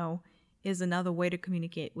don't know, is another way to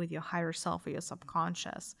communicate with your higher self or your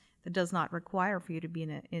subconscious that does not require for you to be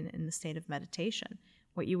in the state of meditation.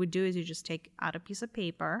 What you would do is you just take out a piece of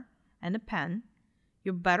paper and a pen.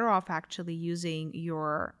 You're better off actually using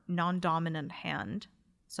your non-dominant hand.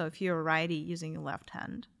 So if you're a righty, using your left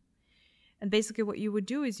hand. And basically what you would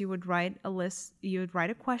do is you would write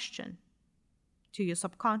a question to your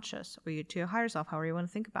subconscious or to your higher self, however you want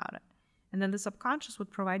to think about it. And then the subconscious would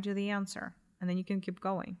provide you the answer. And then you can keep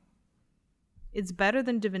going. It's better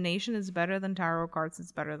than divination. It's better than tarot cards.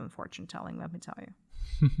 It's better than fortune telling, let me tell you.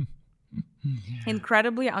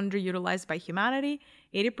 Incredibly underutilized by humanity.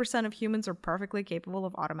 80% of humans are perfectly capable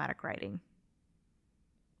of automatic writing.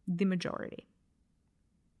 The majority.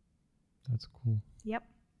 That's cool. Yep.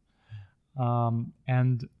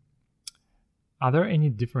 And are there any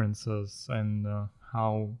differences in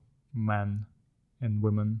how men and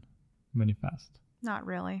women manifest? Not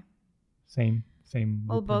really. Same.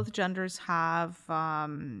 Well, both genders have.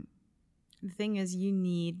 The thing is, you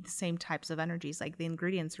need the same types of energies. Like the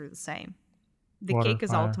ingredients are the same. The Water, cake is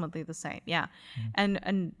fire. ultimately the same. Yeah,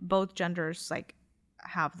 and both genders like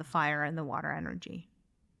have the fire and the water energy.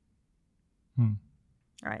 All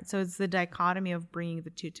right, so it's the dichotomy of bringing the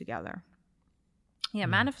two together. Yeah,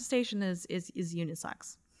 manifestation is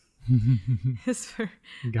unisex. It's for,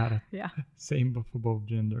 Got it. yeah. Same for both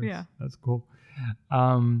genders. Yeah. That's cool.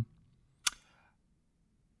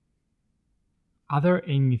 Are there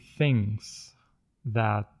any things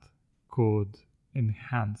that could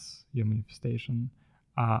enhance your manifestation?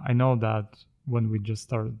 I know that when we just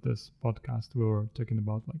started this podcast, we were talking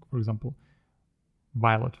about, like, for example,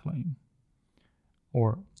 violet flame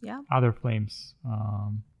or other flames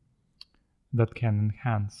that can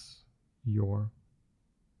enhance your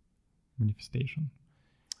manifestation.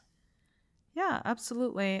 Yeah,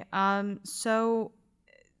 absolutely. So,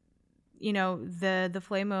 the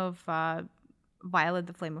flame of violet,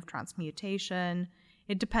 the flame of transmutation,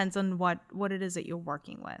 it depends on what it is that you're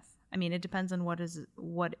working with. I mean, it depends on what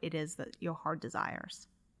it is that your heart desires.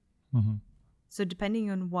 Mm-hmm. So depending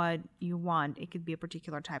on what you want, it could be a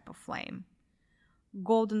particular type of flame.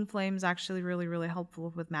 Golden flame is actually really, really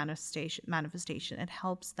helpful with manifestation. It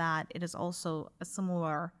helps that it is also a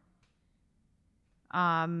similar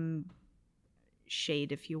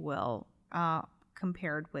shade, if you will,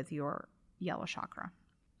 compared with your yellow chakra.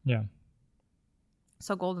 Yeah.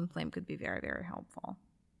 So golden flame could be very, very helpful.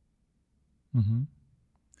 Mm-hmm.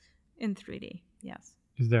 In 3D, yes.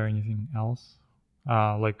 Is there anything else?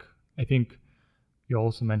 Like, I think you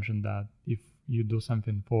also mentioned that if you do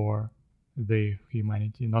something for the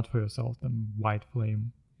humanity, not for yourself, then white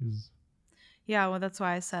flame is. Yeah, well, that's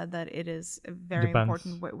why I said that it is very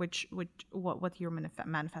important what you're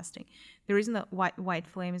manifesting. The reason that white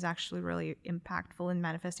flame is actually really impactful in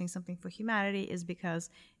manifesting something for humanity is because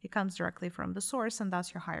it comes directly from the source, and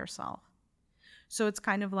thus your higher self. So it's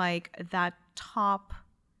kind of like that top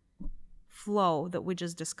flow that we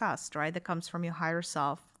just discussed, right? That comes from your higher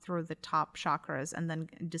self through the top chakras and then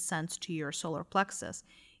descends to your solar plexus.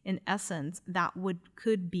 In essence, that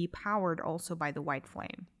could be powered also by the white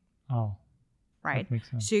flame. Oh. Right? That makes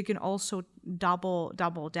sense. So you can also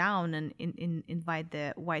double down and invite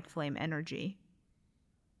the white flame energy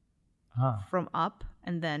from up,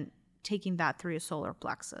 and then taking that through your solar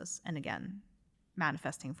plexus, and again,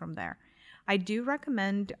 manifesting from there. I do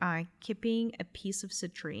recommend keeping a piece of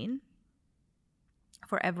citrine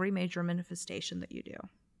for every major manifestation that you do.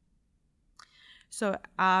 So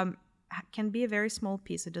can be a very small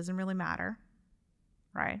piece. It doesn't really matter,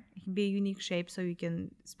 right? It can be a unique shape so you can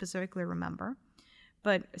specifically remember.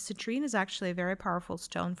 But citrine is actually a very powerful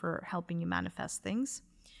stone for helping you manifest things.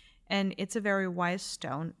 And it's a very wise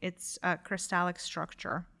stone. Its crystallic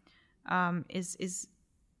structure is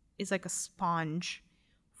like a sponge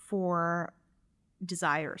for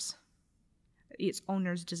desires, its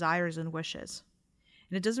owner's desires and wishes.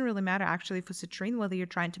 And it doesn't really matter actually for citrine whether you're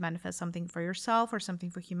trying to manifest something for yourself or something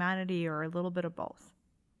for humanity or a little bit of both.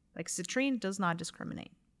 Like citrine does not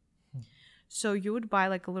discriminate. So you would buy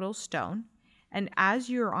like a little stone, and as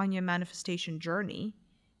you're on your manifestation journey,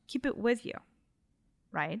 keep it with you,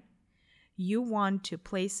 right? You want to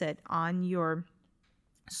place it on your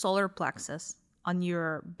solar plexus, on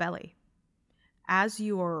your belly, as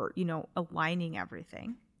you're, aligning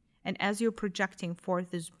everything. And as you're projecting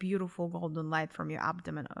forth this beautiful golden light from your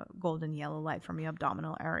abdomen, golden yellow light from your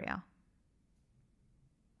abdominal area.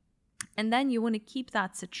 And then you want to keep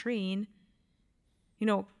that citrine,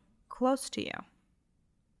 close to you.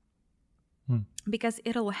 Because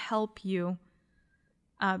it'll help you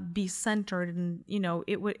be centered, and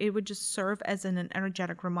it would just serve as an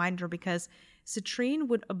energetic reminder, because citrine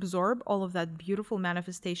would absorb all of that beautiful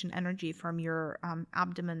manifestation energy from your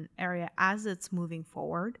abdomen area as it's moving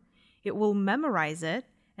forward. It will memorize it,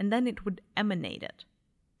 and then it would emanate it,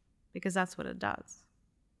 because that's what it does,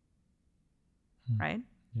 right?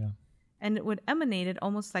 Yeah. And it would emanate it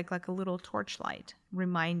almost like a little torchlight,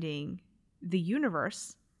 reminding the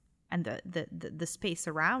universe and the space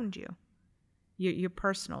around you, your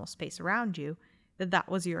personal space around you, that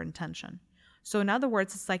was your intention. So in other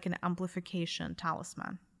words, it's like an amplification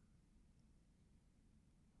talisman.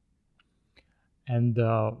 And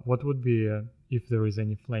what would be if there is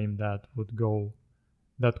any flame that could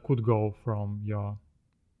go from your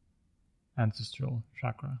ancestral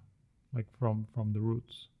chakra, like from the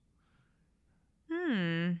roots?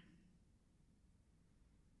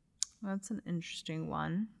 That's an interesting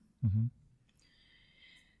one. Mm-hmm.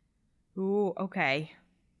 Ooh, okay.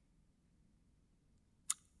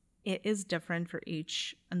 It is different for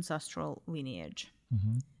each ancestral lineage,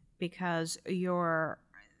 Mm-hmm. because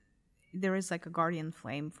there is like a guardian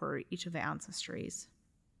flame for each of the ancestries.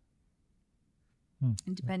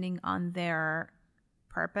 And depending on their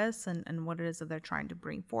purpose and what it is that they're trying to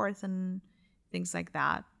bring forth and things like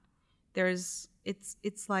that, it's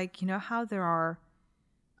like, you know how there are,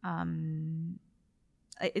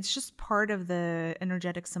 it's just part of the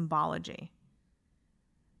energetic symbology,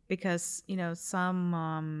 because, you know,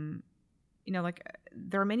 some, you know, like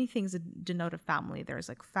there are many things that denote a family. There's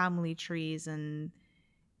like family trees and,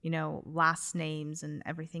 you know, last names and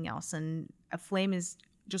everything else. And a flame is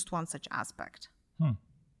just one such aspect.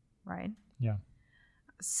 Right? Yeah.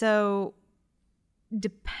 So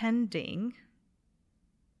depending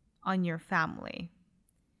on your family,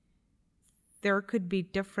 there could be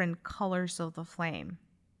different colors of the flame.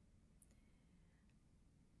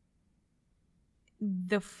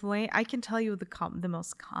 The flame, I can tell you the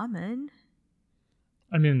most common.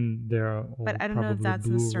 I mean, they're all But I don't know if probably that's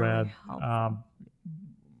blue, necessarily red. helpful.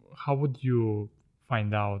 How would you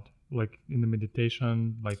find out? Like in the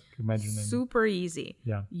meditation, like imagining? Super easy.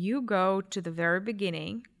 Yeah. You go to the very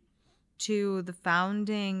beginning, to the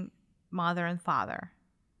founding mother and father,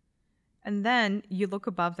 and then you look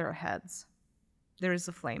above their heads. There is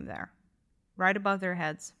a flame there, right above their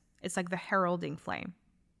heads. It's like the heralding flame,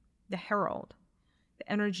 the herald, the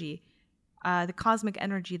energy, the cosmic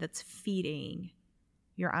energy that's feeding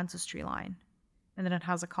your ancestry line, and then it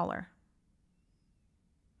has a color.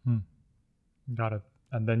 Got it.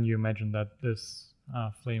 And then you imagine that this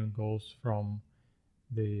flame goes from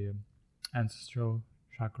the ancestral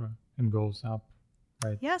chakra and goes up,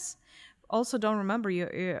 right? Yes. Also, don't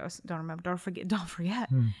forget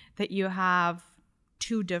that you have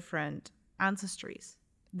two different ancestries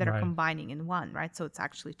that are Right. combining in one, right? So it's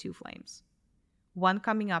actually two flames. One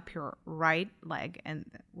coming up your right leg, and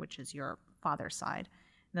which is your father's side,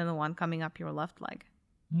 and then the one coming up your left leg.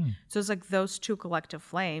 So it's like those two collective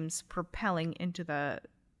flames propelling into the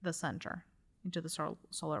center, into the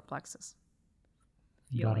solar plexus,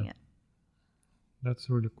 fueling it. That's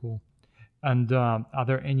really cool. And are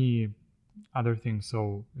there any other things?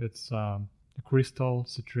 So it's the crystal,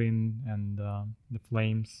 citrine, and the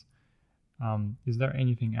flames. Is there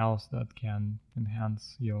anything else that can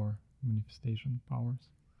enhance your manifestation powers?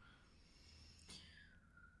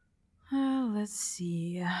 Let's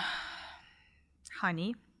see.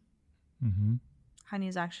 Honey. Mm-hmm. Honey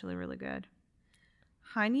is actually really good.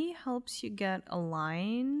 Honey helps you get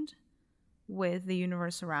aligned with the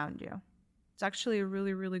universe around you. It's actually a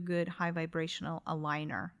really, really good high vibrational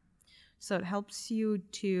aligner. So it helps you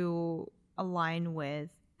to align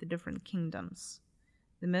with the different kingdoms.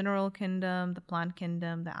 The mineral kingdom, the plant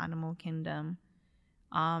kingdom, the animal kingdom.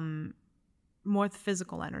 More the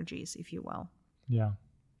physical energies, if you will. Yeah.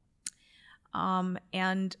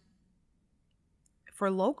 And for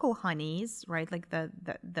local honeys, right, like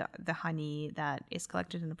the honey that is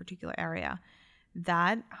collected in a particular area,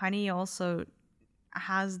 that honey also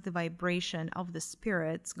has the vibration of the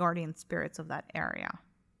spirits, guardian spirits of that area,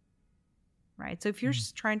 right? So if you're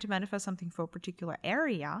just trying to manifest something for a particular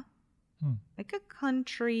area, like a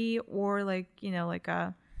country or like, you know, like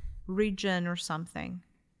a region or something,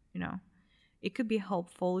 you know, it could be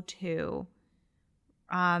helpful to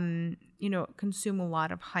you know, consume a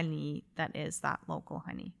lot of honey that is that local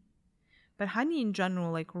honey. But honey in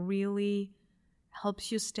general, like, really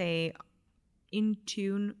helps you stay in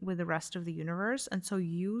tune with the rest of the universe. And so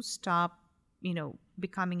you stop, you know,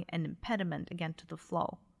 becoming an impediment again to the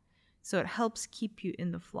flow. So it helps keep you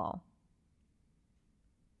in the flow.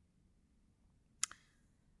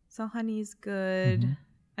 So honey is good. Mm-hmm.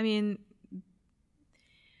 I mean,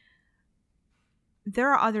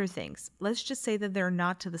 there are other things. Let's just say that they're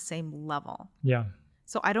not to the same level. Yeah.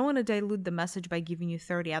 So I don't want to dilute the message by giving you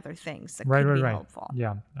 30 other things that Right. could be helpful.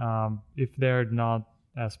 Yeah. If they're not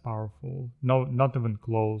as powerful, not even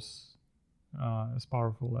close as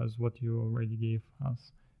powerful as what you already gave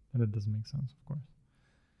us, then it doesn't make sense, of course.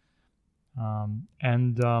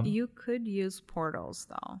 You could use portals,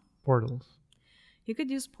 though. Portals. You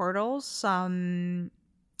could use portals.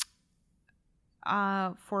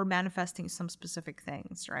 for manifesting some specific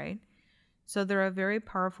things, right? So there are very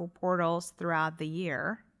powerful portals throughout the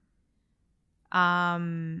year.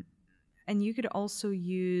 And you could also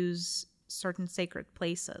use certain sacred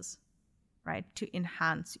places, right, to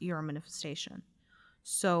enhance your manifestation.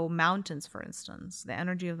 So mountains, for instance, the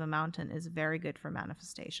energy of the mountain is very good for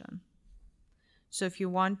manifestation. So if you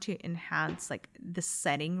want to enhance, like, the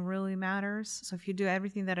setting really matters. So if you do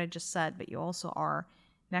everything that I just said, but you also are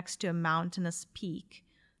next to a mountainous peak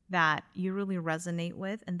that you really resonate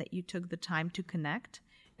with and that you took the time to connect,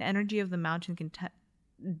 the energy of the mountain can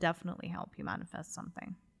definitely help you manifest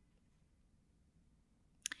something.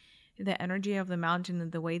 The energy of the mountain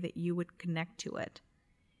and the way that you would connect to it.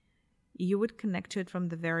 You would connect to it from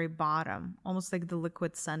the very bottom, almost like the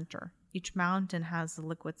liquid center. Each mountain has the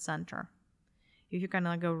liquid center. If you kind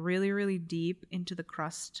of go really, really deep into the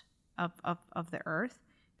crust of the earth,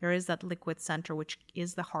 there is that liquid center, which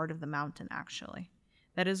is the heart of the mountain, actually.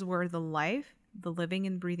 That is where the life, the living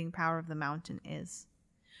and breathing power of the mountain is.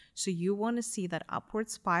 So you want to see that upward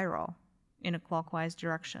spiral in a clockwise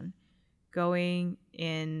direction, going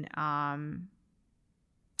up,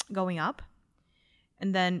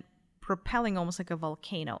 and then propelling almost like a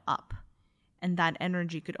volcano up. And that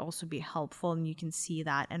energy could also be helpful, and you can see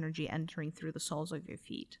that energy entering through the soles of your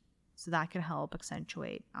feet. So that could help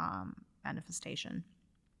accentuate manifestation.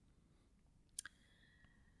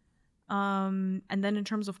 And then in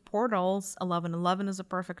terms of portals, 1111 is a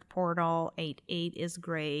perfect portal. 88 is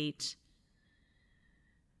great.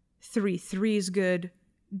 33 is good.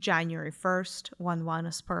 January 1st, 11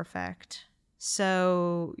 is perfect.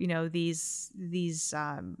 So, these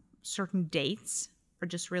certain dates are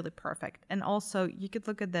just really perfect. And also, you could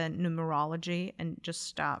look at the numerology and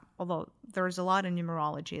just, although there's a lot of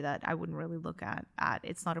numerology that I wouldn't really look at.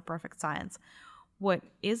 It's not a perfect science. What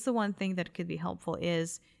is the one thing that could be helpful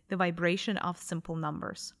is the vibration of simple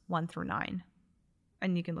numbers, 1 through 9.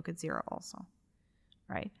 And you can look at 0 also,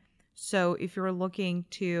 right? So if you're looking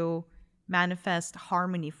to manifest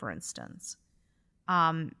harmony, for instance,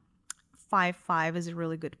 5-5 is a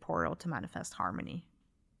really good portal to manifest harmony.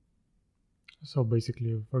 So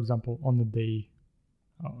basically, for example, on the day,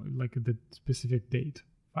 like the specific date,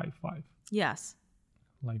 5-5. Yes.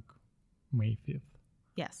 Like May 5th.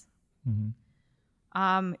 Yes. Mm-hmm.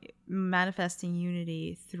 Manifesting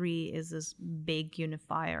unity, 3 is this big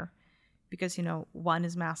unifier because, 1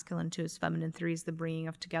 is masculine, 2 is feminine, 3 is the bringing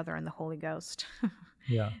of together and the Holy Ghost.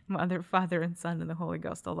 Yeah. Mother, Father, and Son, and the Holy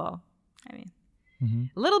Ghost. Although, mm-hmm.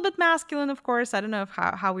 a little bit masculine, of course. I don't know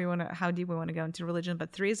how deep we want to go into religion,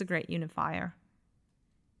 but 3 is a great unifier.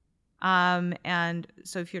 And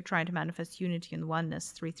so if you're trying to manifest unity and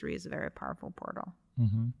oneness, 3-3 is a very powerful portal.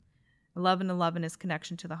 Mm-hmm. 11-11 is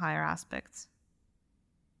connection to the higher aspects.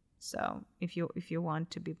 So if you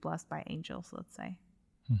want to be blessed by angels, let's say,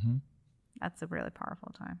 mm-hmm. that's a really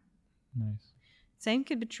powerful time. Nice. Same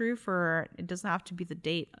could be true for, it doesn't have to be the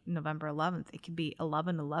date, November 11th. It could be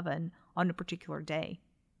 11-11 on a particular day.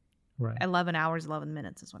 Right. 11 hours, 11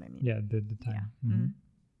 minutes is what I mean. Yeah, the time. Yeah. Mm-hmm.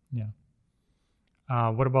 Yeah.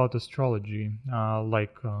 What about astrology?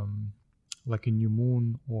 Like a new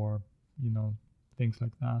moon or, things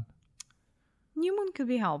like that? New moon could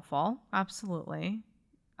be helpful. Absolutely.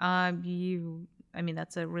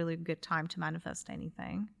 That's a really good time to manifest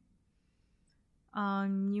anything.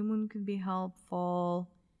 New moon could be helpful.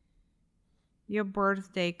 Your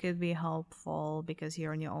birthday could be helpful because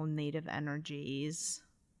you're in your own native energies.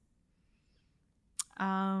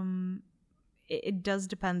 It does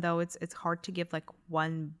depend, though. It's hard to give like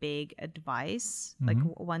one big advice, mm-hmm. like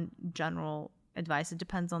one general advice. It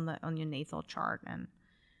depends on your natal chart, and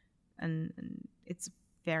it's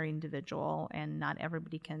very individual, and not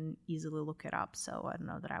everybody can easily look it up. So I don't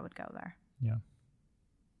know that I would go there. Yeah.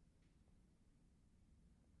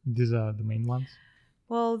 These are the main ones?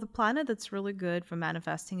 Well, the planet that's really good for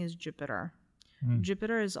manifesting is Jupiter.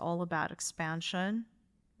 Jupiter is all about expansion,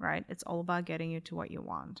 right? It's all about getting you to what you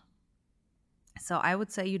want. So I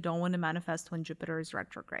would say you don't want to manifest when Jupiter is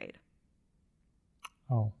retrograde.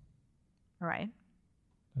 Oh. Right?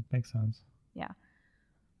 That makes sense. Yeah.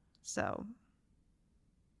 So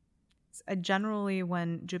generally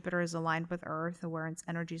when Jupiter is aligned with Earth, where its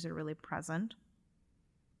energies are really present,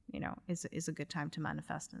 is a good time to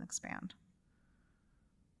manifest and expand.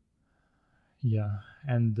 Yeah.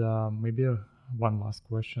 And maybe one last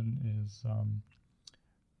question is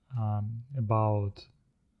about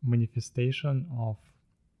manifestation of,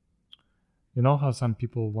 how some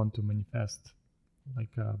people want to manifest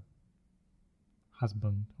like a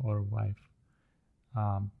husband or wife.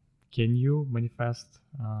 Can you manifest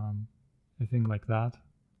a thing like that?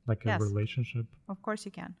 Like Yes. A relationship? Of course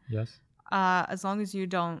you can. Yes. as long as you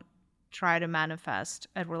don't try to manifest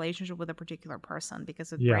a relationship with a particular person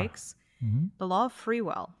because it breaks the law of free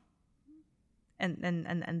will.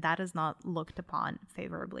 And that is not looked upon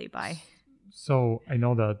favorably by. So I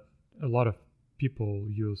know that a lot of people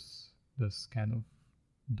use this kind of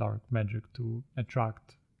dark magic to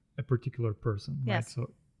attract a particular person, right? Yes.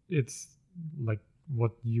 So it's like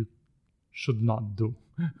what you should not do.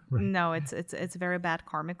 Right? No, it's very bad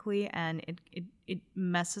karmically, and it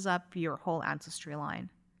messes up your whole ancestry line.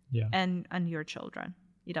 Yeah. And your children.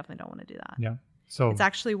 You definitely don't want to do that. Yeah. So it's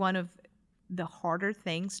actually one of the harder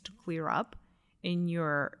things to clear up in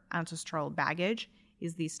your ancestral baggage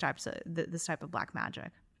is these types of this type of black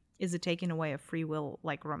magic. Is it taking away a free will,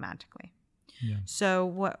 like romantically? Yeah.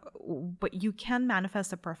 So but you can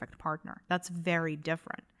manifest a perfect partner. That's very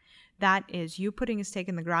different. That is you putting a stake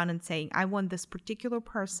in the ground and saying, I want this particular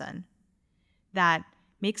person that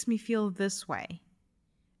makes me feel this way,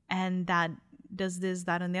 and that does this,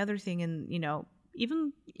 that, and the other thing. And, you know,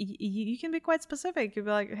 even you can be quite specific. You'll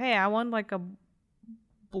be like, hey, I want like a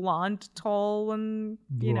blonde, tall, and,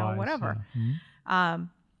 you know, whatever. Yeah.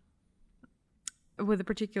 With a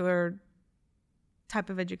particular type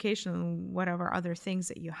of education, whatever other things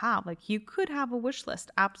that you have. Like, you could have a wish list,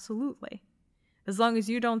 absolutely. As long as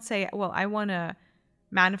you don't say, well, I want to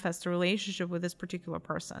manifest a relationship with this particular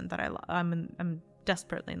person that I'm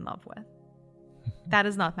desperately in love with. That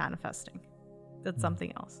is not manifesting. That's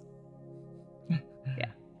something else.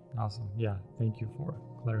 Yeah. Awesome. Yeah. Thank you for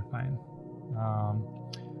clarifying.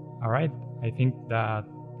 All right. I think that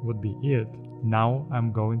would be it. Now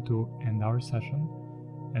I'm going to end our session,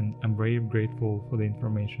 and I'm very grateful for the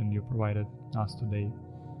information you provided us today.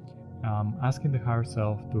 Asking the higher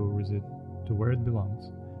self to visit to where it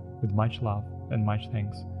belongs, with much love and much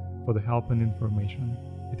thanks for the help and information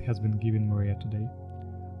it has been given Maria today.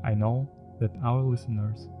 I know that our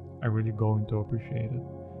listeners are really going to appreciate it.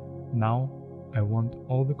 Now, I want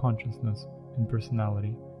all the consciousness and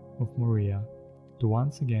personality of Maria to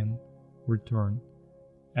once again return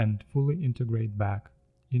and fully integrate back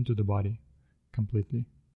into the body completely.